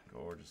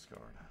 Gorgeous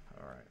card.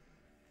 All right.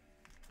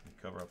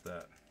 Cover up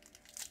that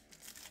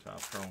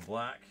top chrome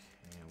black.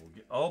 And we'll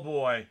get... Oh,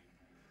 boy.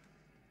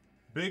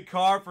 Big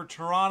card for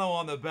Toronto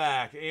on the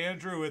back.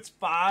 Andrew, it's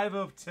 5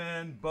 of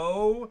 10.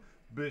 Bo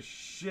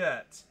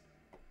Bichette.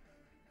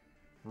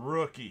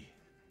 Rookie.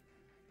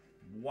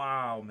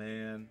 Wow,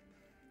 man.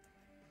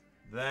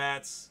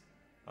 That's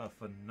a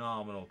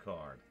phenomenal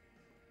card.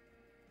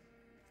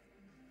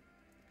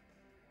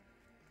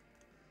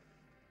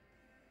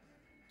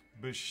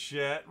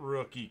 Bichette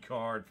rookie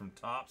card from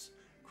Topps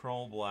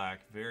Chrome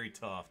Black. Very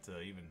tough to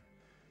even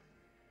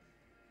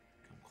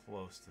come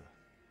close to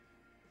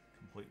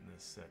completing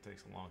this set.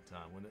 Takes a long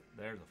time. When it,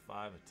 there's a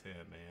 5 of 10,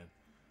 man.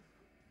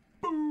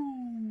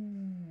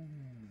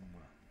 Boom!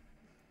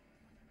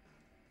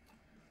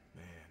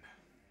 Man.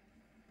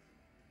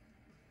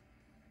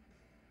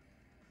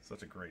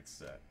 Such a great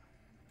set.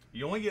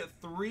 You only get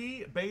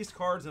 3 base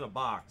cards in a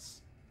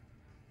box.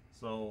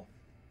 So,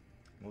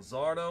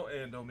 Luzardo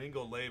and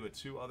Domingo Leyba,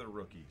 2 other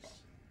rookies.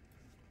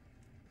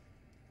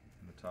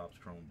 In the Topps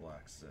Chrome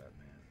Black set,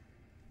 man.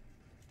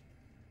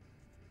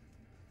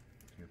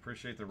 You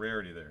appreciate the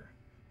rarity there.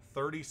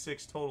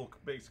 36 total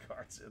base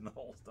cards in the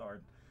whole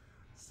darn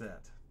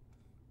set.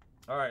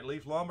 All right,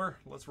 Leaf Lumber,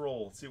 let's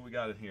roll. Let's see what we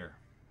got in here.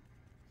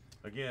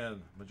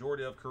 Again,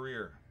 majority of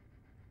career.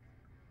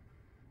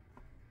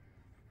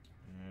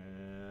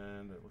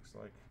 And it looks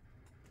like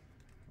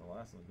the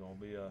last one's going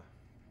to be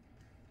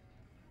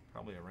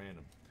probably a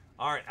random.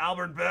 All right,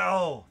 Albert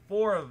Bell,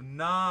 4 of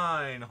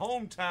 9.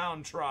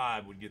 Hometown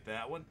Tribe would get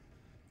that one.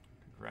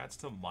 Congrats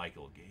to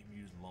Michael. Game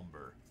used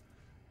lumber.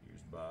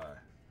 Used by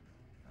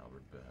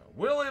Albert Bell.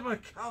 Willie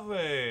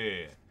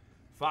McCovey,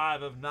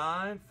 5 of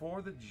 9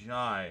 for the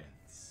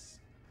Giants.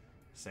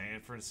 San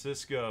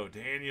Francisco,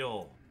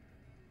 Daniel.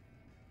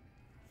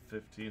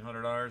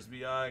 1,500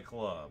 RSBI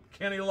Club.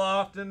 Kenny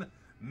Lofton,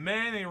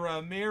 Manny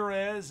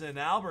Ramirez, and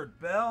Albert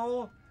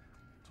Bell.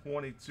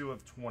 22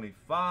 of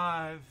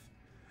 25.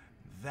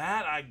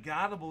 That, I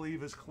gotta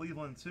believe, is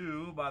Cleveland,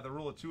 too, by the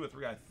rule of 2 or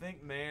 3. I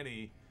think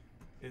Manny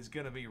is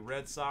going to be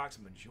Red Sox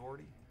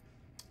majority,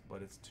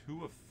 but it's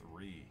 2 of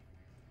 3.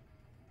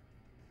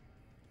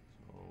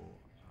 So,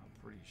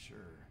 I'm pretty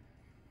sure.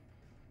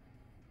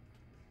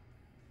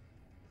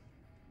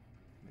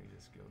 Let me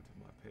just go to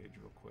my page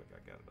real quick. I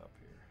got it up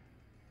here.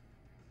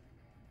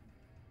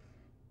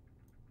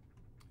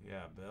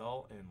 Yeah,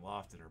 Bell and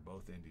Lofton are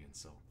both Indians,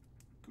 so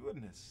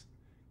goodness.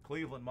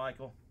 Cleveland,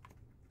 Michael.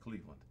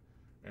 Cleveland.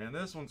 And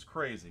this one's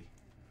crazy.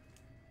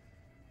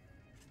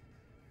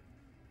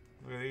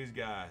 Look at these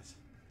guys.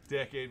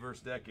 Decade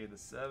versus decade. The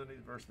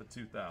 70s versus the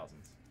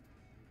 2000s.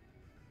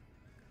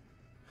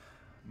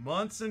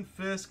 Munson,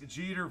 Fisk,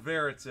 Jeter,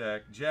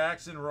 Veritek,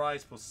 Jackson,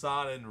 Rice,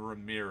 Posada, and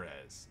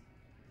Ramirez.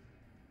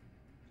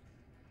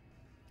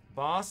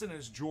 Boston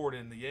is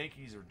Jordan. The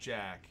Yankees are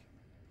Jack.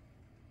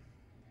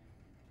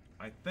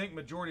 I think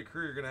majority of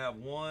career you're going to have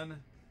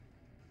 1,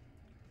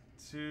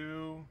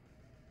 2...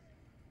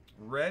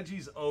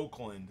 Reggie's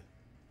Oakland.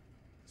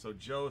 So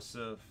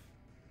Joseph.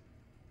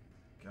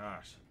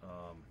 Gosh.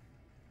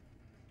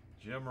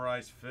 Jim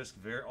Rice, Fisk,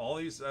 all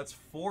these. That's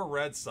 4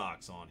 Red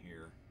Sox on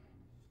here.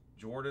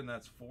 Jordan,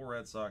 that's 4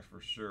 Red Sox for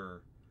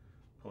sure.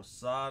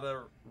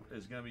 Posada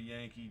is going to be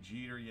Yankee.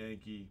 Jeter,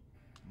 Yankee.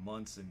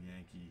 Munson,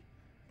 Yankee.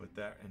 But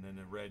that, and then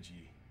the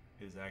Reggie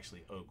is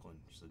actually Oakland.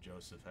 So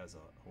Joseph has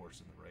a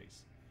horse in the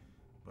race.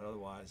 But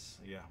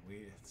otherwise, yeah,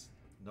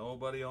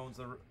 nobody owns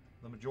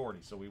the majority,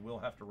 so we will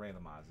have to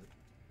randomize it.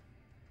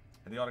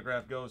 And the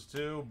autograph goes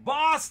to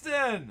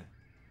Boston.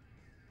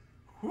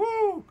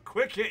 Woo!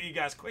 Quick hit, you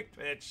guys. Quick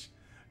pitch.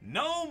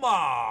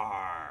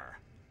 Nomar.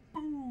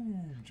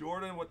 Boom.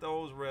 Jordan with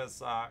those Red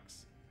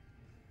Sox.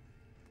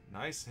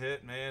 Nice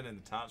hit, man,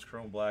 in the Topps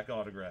Chrome Black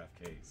autograph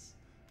case.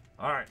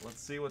 All right, let's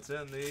see what's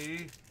in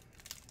the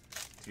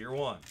Tier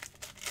 1.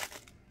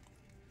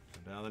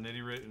 Now the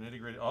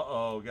nitty-gritty.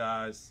 Uh-oh,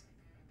 guys.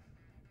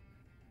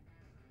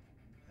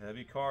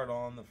 Heavy card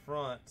on the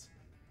front.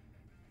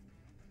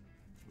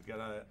 We got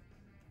a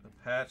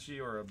Apache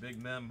or a Big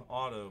Mem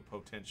auto,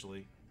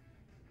 potentially.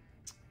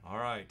 All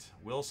right.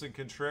 Wilson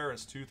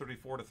Contreras,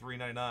 234 to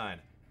 399.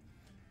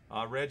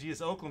 Reggie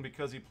is Oakland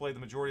because he played the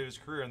majority of his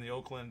career in the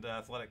Oakland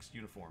Athletics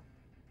uniform.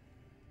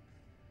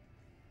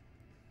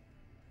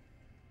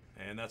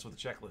 And that's what the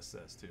checklist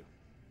says, too.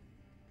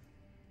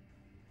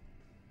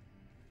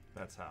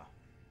 That's how.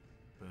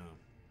 Boom.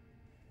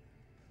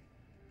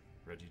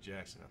 Reggie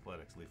Jackson,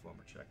 Athletics, Leaf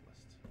Lumber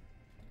checklist.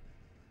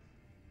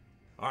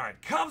 All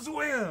right, Cubs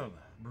win!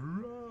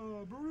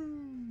 Bruce.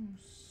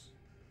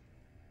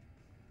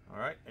 All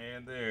right,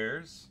 and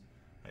there's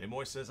Hey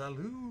Moises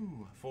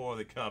Alou for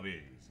the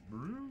Cubbies.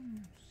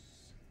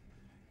 Bruce.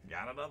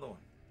 Got another one.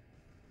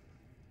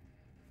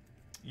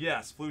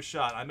 Yes, flu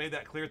shot. I made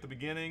that clear at the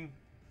beginning.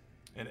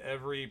 And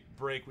every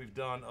break we've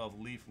done of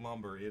Leaf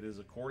Lumber, it is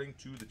according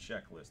to the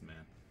checklist,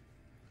 man.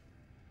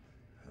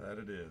 That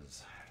it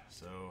is.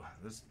 So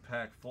this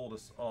pack fooled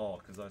us all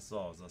because I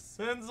saw it was a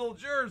Senzel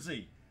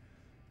jersey.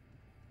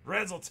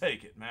 Reds will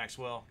take it.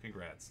 Maxwell,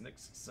 congrats. Nick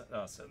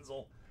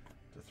Senzel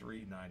to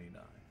 $3.99.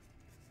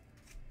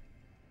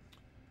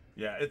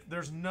 Yeah,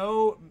 there's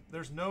no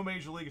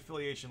major league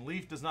affiliation.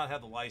 Leaf does not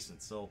have the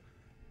license, so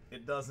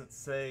it doesn't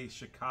say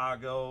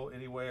Chicago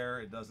anywhere.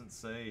 It doesn't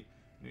say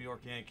New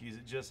York Yankees.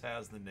 It just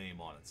has the name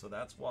on it. So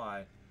that's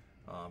why,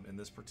 in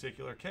this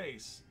particular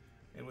case,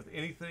 and with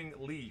anything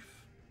Leaf,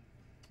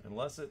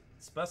 unless it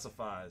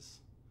specifies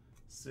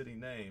city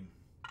name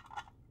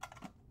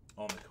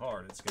on the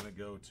card, it's going to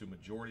go to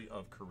majority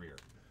of career.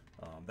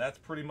 That's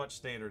pretty much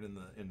standard in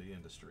the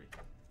industry,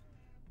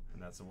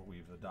 and that's what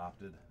we've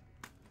adopted.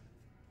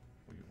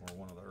 We're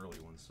one of the early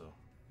ones, so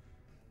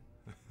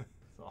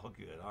it's all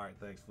good. All right,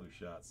 thanks, Flu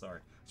Shot. Sorry,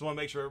 just want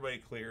to make sure everybody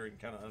clear and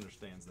kind of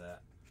understands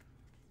that.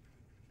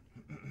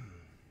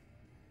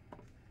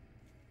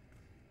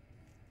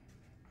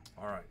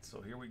 All right,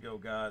 so here we go,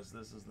 guys.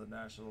 This is the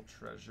National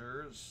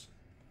Treasures.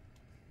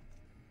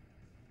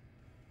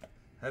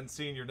 Hadn't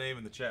seen your name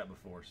in the chat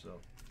before, so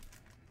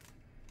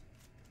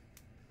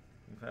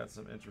we've had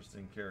some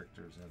interesting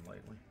characters in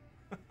lately.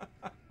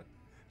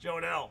 Joe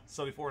and L,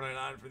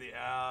 $74.99 for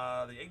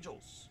the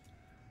Angels.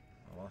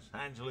 Los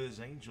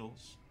Angeles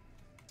Angels.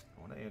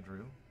 Going to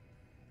Andrew.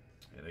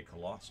 And a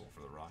Colossal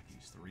for the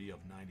Rockies. 3 of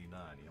 99.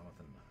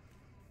 Jonathan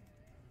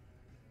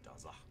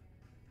Daza.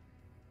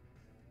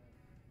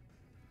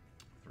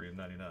 3 of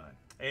 99.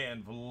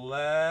 And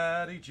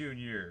Vladdy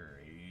Jr.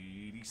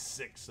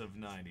 86 of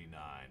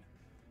 99.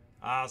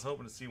 I was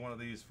hoping to see one of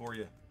these for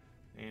you,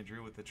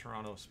 Andrew, with the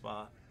Toronto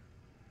spot.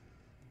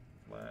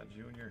 Vlad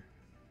Jr.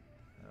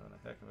 Having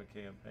a heck of a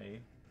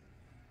campaign.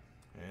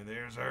 And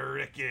there's a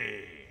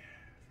Ricky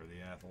for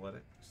the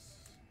Athletics.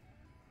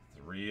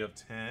 3 of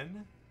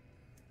 10.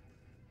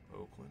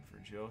 Oakland for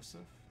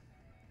Joseph.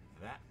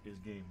 That is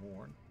game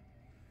worn.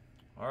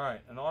 All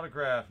right, an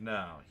autograph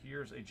now.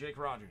 Here's a Jake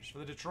Rogers for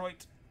the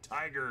Detroit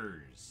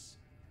Tigers.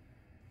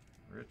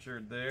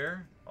 Richard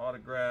there.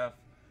 Autograph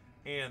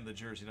and the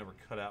jersey number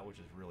cut out, which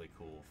is really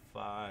cool.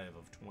 5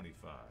 of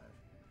 25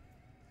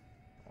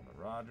 on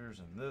the Rogers.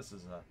 And this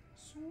is a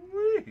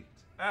sweet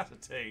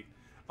acetate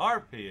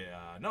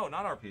RPA. No,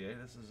 not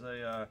RPA. This is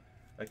a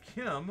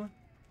Kim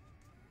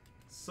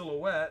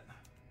silhouette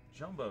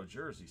jumbo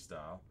jersey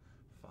style.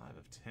 5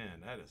 of 10.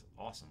 That is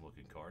awesome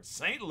looking card.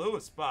 St.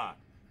 Louis spot.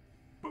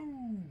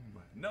 Boom.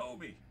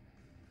 Nobi.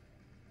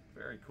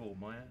 Very cool,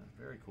 man.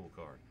 Very cool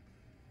card.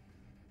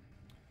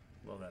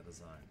 Love that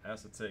design.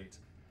 Acetate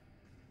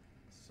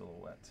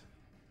silhouette.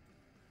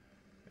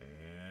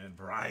 And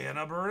Brian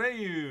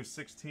Abreu,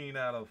 16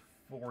 out of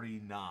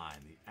 49.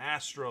 The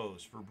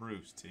Astros for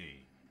Bruce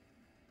T.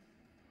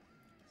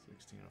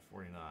 16 of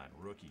 49.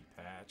 Rookie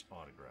patch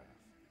autograph.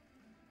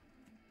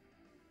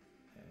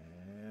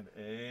 And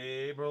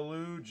a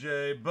Blue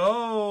Jay.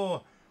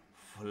 Bo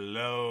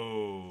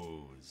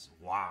flows.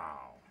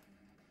 Wow.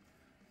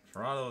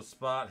 Toronto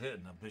spot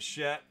hitting a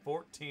Bichette,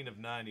 14 of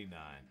 99.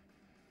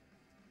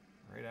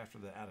 Right after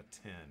the out of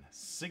 10.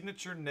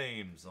 Signature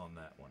names on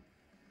that one.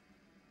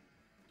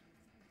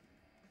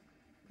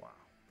 Wow.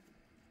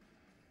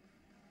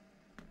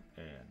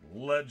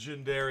 And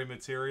legendary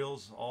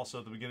materials. Also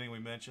at the beginning we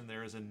mentioned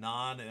there is a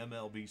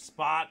non-MLB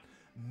spot.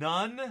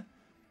 None.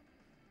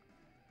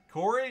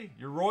 Corey,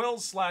 your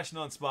Royals /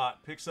 none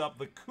spot picks up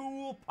the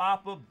cool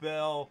Papa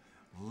Bell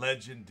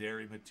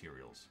legendary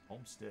materials.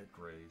 Homestead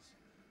Grays.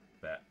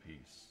 Bat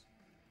piece.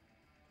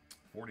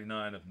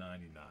 49 of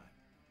 99.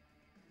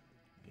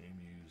 Game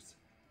used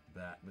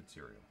bat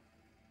material.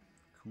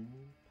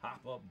 Cool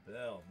Papa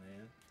Bell,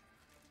 man.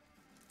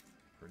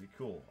 Pretty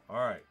cool. All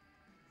right.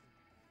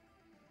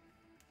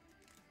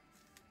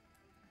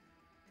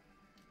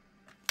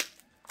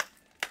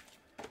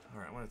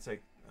 I'm going to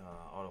take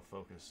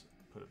autofocus,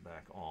 put it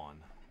back on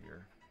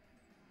here.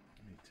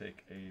 Let me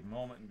take a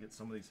moment and get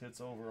some of these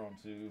hits over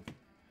onto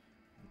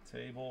the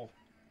table.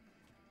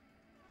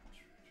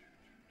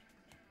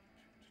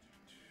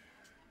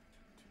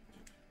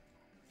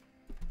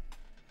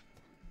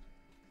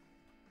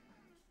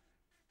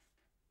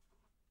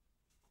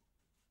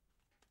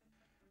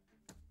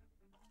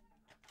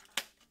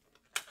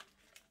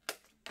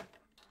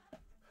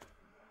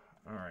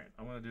 All right,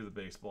 I'm gonna do the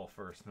baseball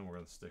first, and then we're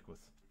gonna stick with.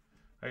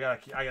 I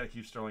gotta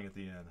keep Sterling at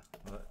the end,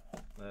 but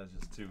that's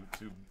just too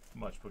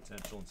much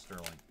potential in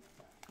Sterling.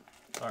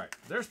 All right,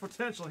 there's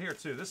potential here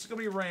too. This is gonna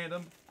be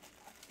random.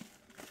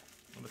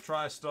 I'm gonna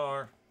try a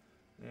star,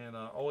 and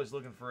always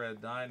looking for a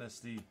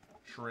Dynasty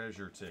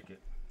treasure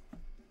ticket.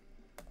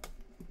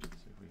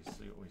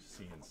 See what we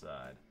see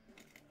inside.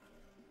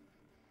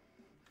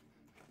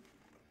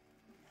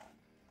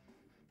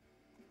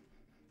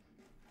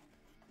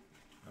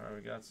 All right,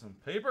 we got some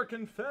paper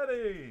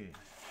confetti.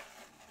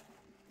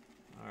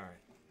 All right.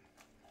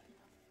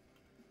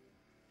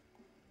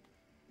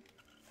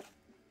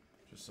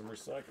 Just some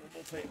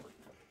recyclable paper.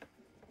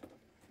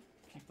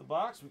 Keep the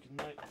box. We can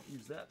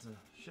use that to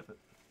ship it.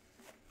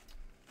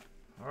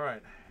 All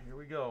right, here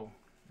we go.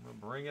 I'm going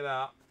to bring it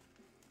out.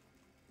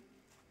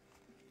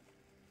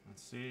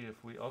 Let's see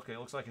if we... Okay, it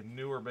looks like a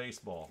newer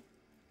baseball.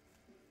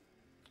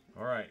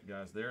 All right,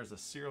 guys, there's the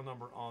serial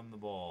number on the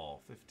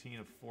ball.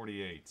 15 of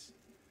 48.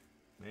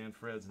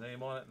 Manfred's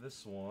name on it.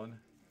 This one,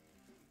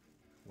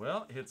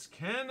 well, it's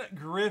Ken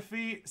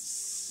Griffey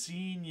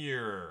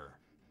Sr.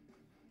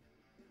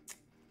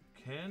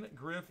 Ken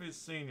Griffey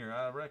Sr.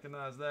 I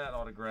recognize that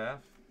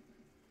autograph.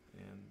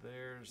 And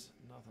there's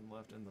nothing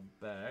left in the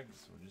bag,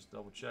 so we're just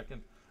double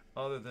checking.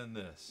 Other than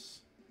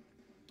this,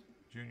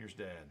 Junior's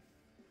dad.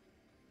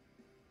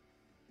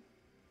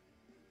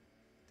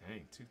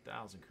 Dang,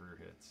 2,000 career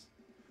hits.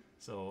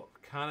 So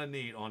kind of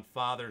neat on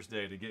Father's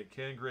Day to get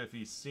Ken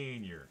Griffey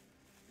Sr.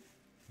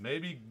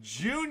 Maybe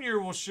Junior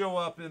will show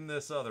up in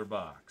this other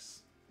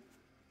box.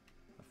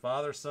 A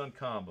father-son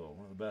combo.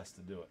 One of the best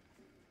to do it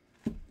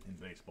in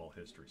baseball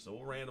history. So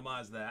we'll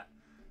randomize that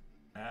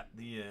at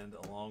the end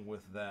along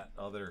with that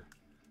other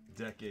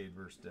decade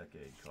versus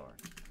decade card.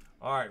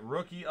 All right,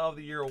 Rookie of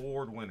the Year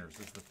award winners.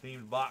 This is the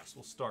themed box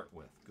we'll start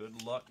with.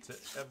 Good luck to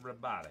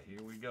everybody.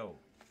 Here we go.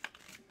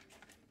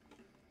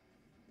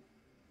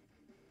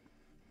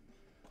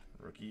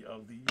 Rookie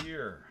of the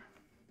Year.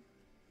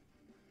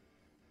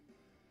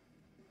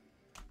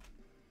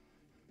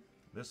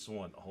 This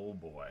one, oh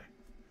boy.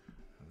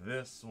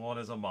 This one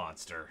is a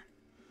monster.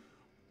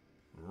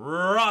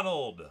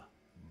 Ronald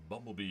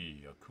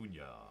Bumblebee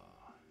Acuna.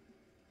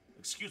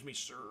 Excuse me,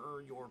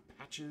 sir. Your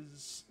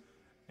patches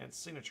and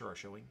signature are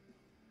showing.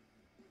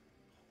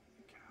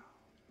 Holy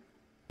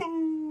cow.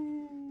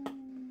 Boom!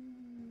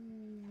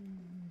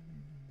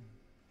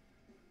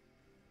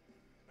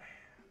 Man,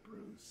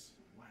 Bruce.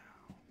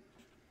 Wow.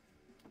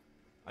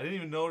 I didn't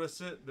even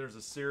notice it. There's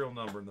a serial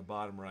number in the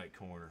bottom right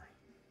corner.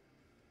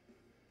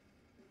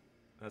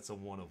 That's a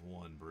 1 of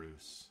 1,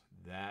 Bruce.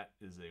 That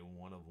is a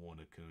 1 of 1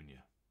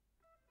 Acuna.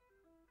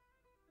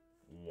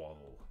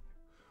 Whoa.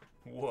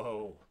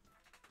 Whoa.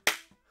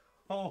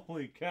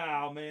 Holy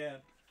cow, man.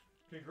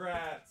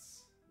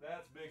 Congrats.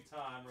 That's big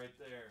time right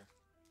there.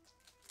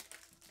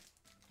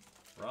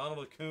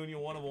 Ronald Acuna,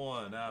 1 of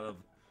 1 out of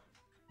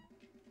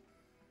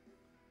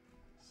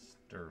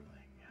Sterling.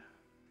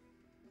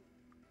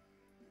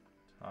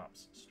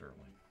 Topps Sterling.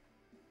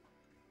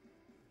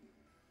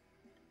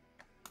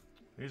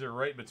 These are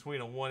right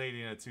between a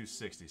 180 and a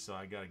 260, so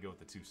I got to go with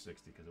the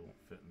 260 because it won't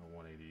fit in the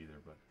 180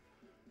 either, but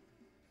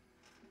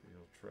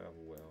it'll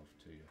travel well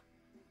to you.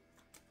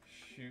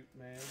 Shoot,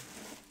 man.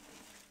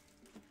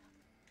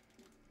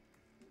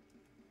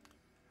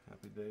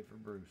 Happy day for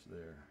Bruce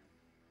there.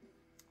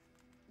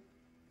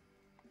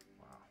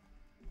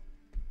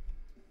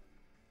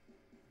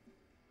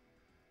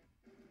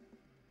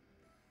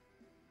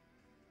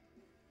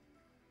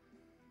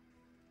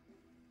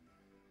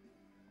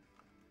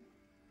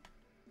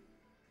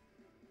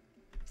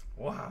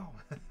 Wow.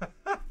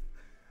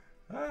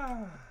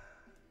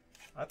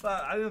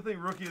 I didn't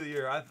think Rookie of the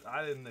Year.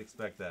 I didn't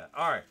expect that.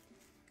 All right.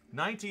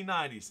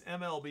 1990s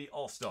MLB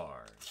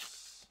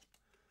All-Stars.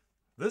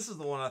 This is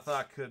the one I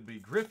thought could be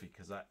Griffey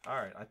because I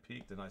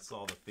peeked and I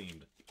saw the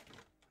themed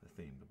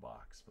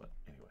box. But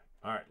anyway.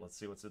 All right, let's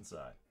see what's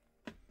inside.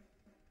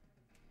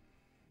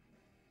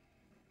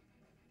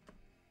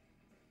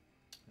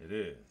 It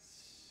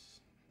is.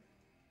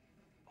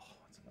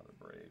 Oh, it's another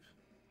Brave.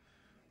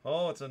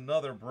 Oh, it's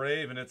another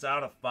Brave, and it's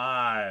out of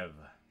 5.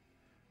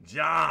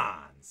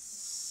 John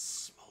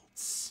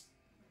Smoltz.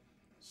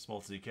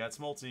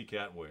 Smoltzy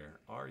Cat, where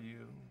are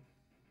you?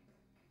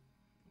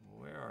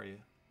 Where are you?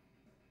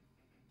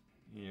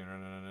 Yeah,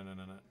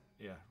 no.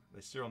 Yeah,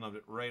 they serial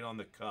numbered it right on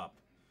the cup.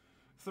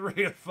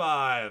 3 of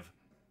 5.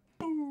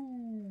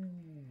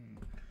 Boom.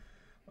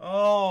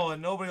 Oh,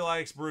 and nobody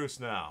likes Bruce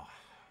now.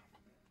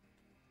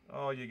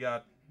 Oh, you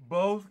got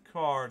both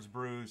cards,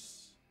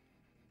 Bruce.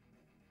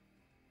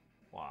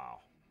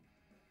 Wow.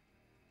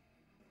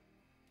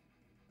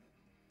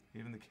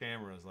 Even the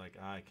camera is like,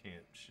 I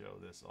can't show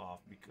this off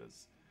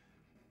because,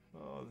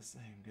 oh, the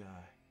same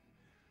guy.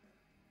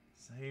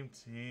 Same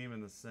team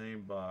in the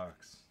same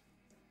box.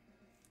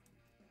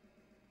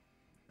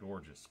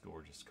 Gorgeous,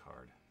 gorgeous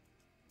card.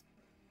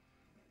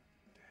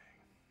 Dang.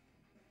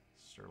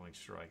 Sterling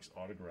Strikes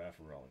autograph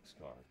relics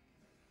card.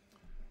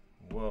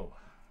 Whoa.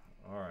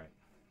 All right.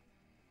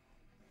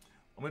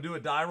 I'm going to do a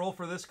die roll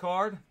for this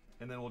card,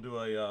 and then we'll do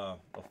a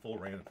full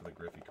random for the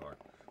Griffey card.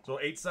 So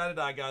 8-sided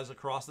die, guys,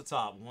 across the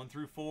top. 1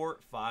 through 4,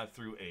 5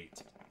 through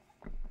 8.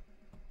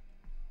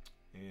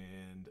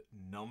 And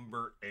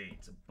number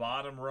 8.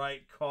 Bottom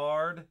right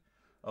card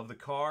of the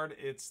card.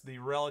 It's the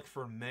relic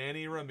for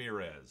Manny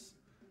Ramirez.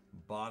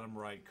 Bottom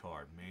right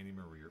card. Manny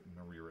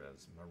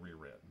Ramirez.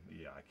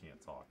 Yeah, I can't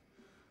talk.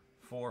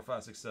 4,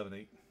 5, 6, 7,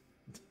 8.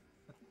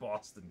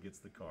 Boston gets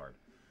the card.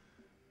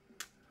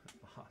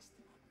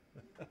 Boston.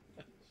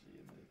 Gee,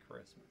 Merry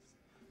Christmas.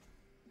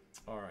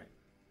 All right.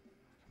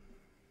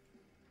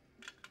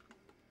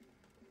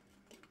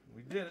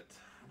 We did it.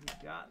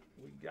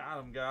 We got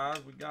them, guys.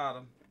 We got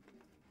them.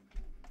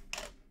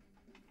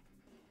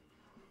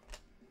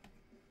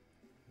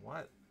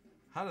 What?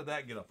 How did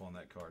that get up on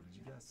that card? Did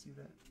you guys see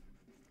that?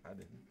 I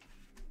didn't.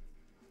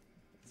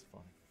 It's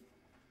funny.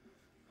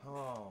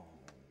 Oh.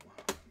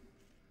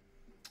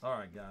 All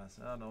right, guys.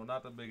 I know,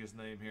 not the biggest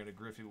name here in the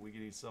Griffey, but we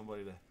need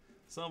somebody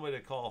to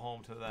call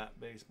home to that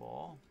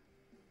baseball.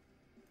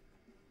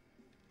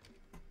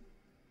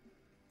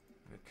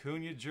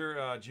 Acuna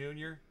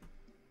Jr.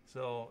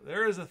 So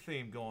there is a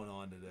theme going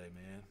on today,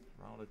 man.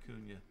 Ronald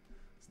Acuna,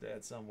 his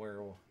dad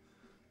somewhere will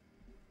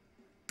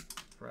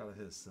proud of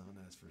his son,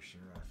 that's for sure.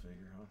 I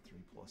figure, huh? 3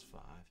 plus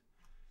 5.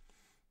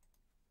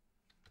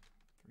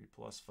 3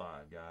 plus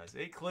 5, guys.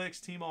 8 clicks.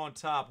 Team on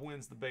top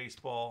wins the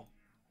baseball.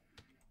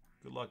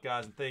 Good luck,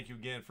 guys, and thank you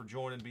again for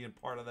joining, being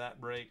part of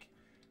that break.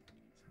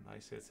 Some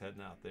nice hits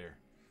heading out there.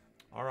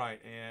 All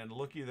right, and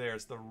looky there.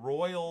 It's the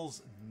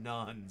Royals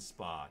none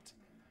spot.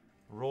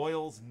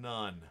 Royals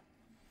none.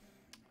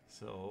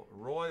 So,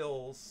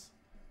 Royals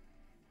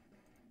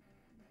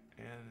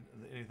and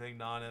anything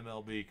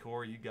non-MLB.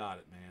 Corey, you got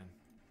it, man.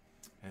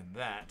 And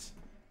that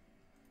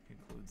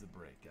concludes the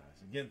break,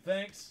 guys. Again,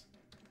 thanks.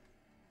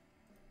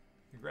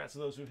 Congrats to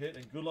those who hit,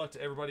 and good luck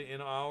to everybody in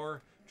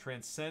our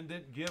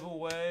Transcendent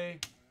giveaway,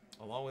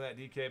 along with that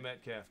DK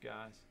Metcalf,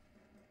 guys.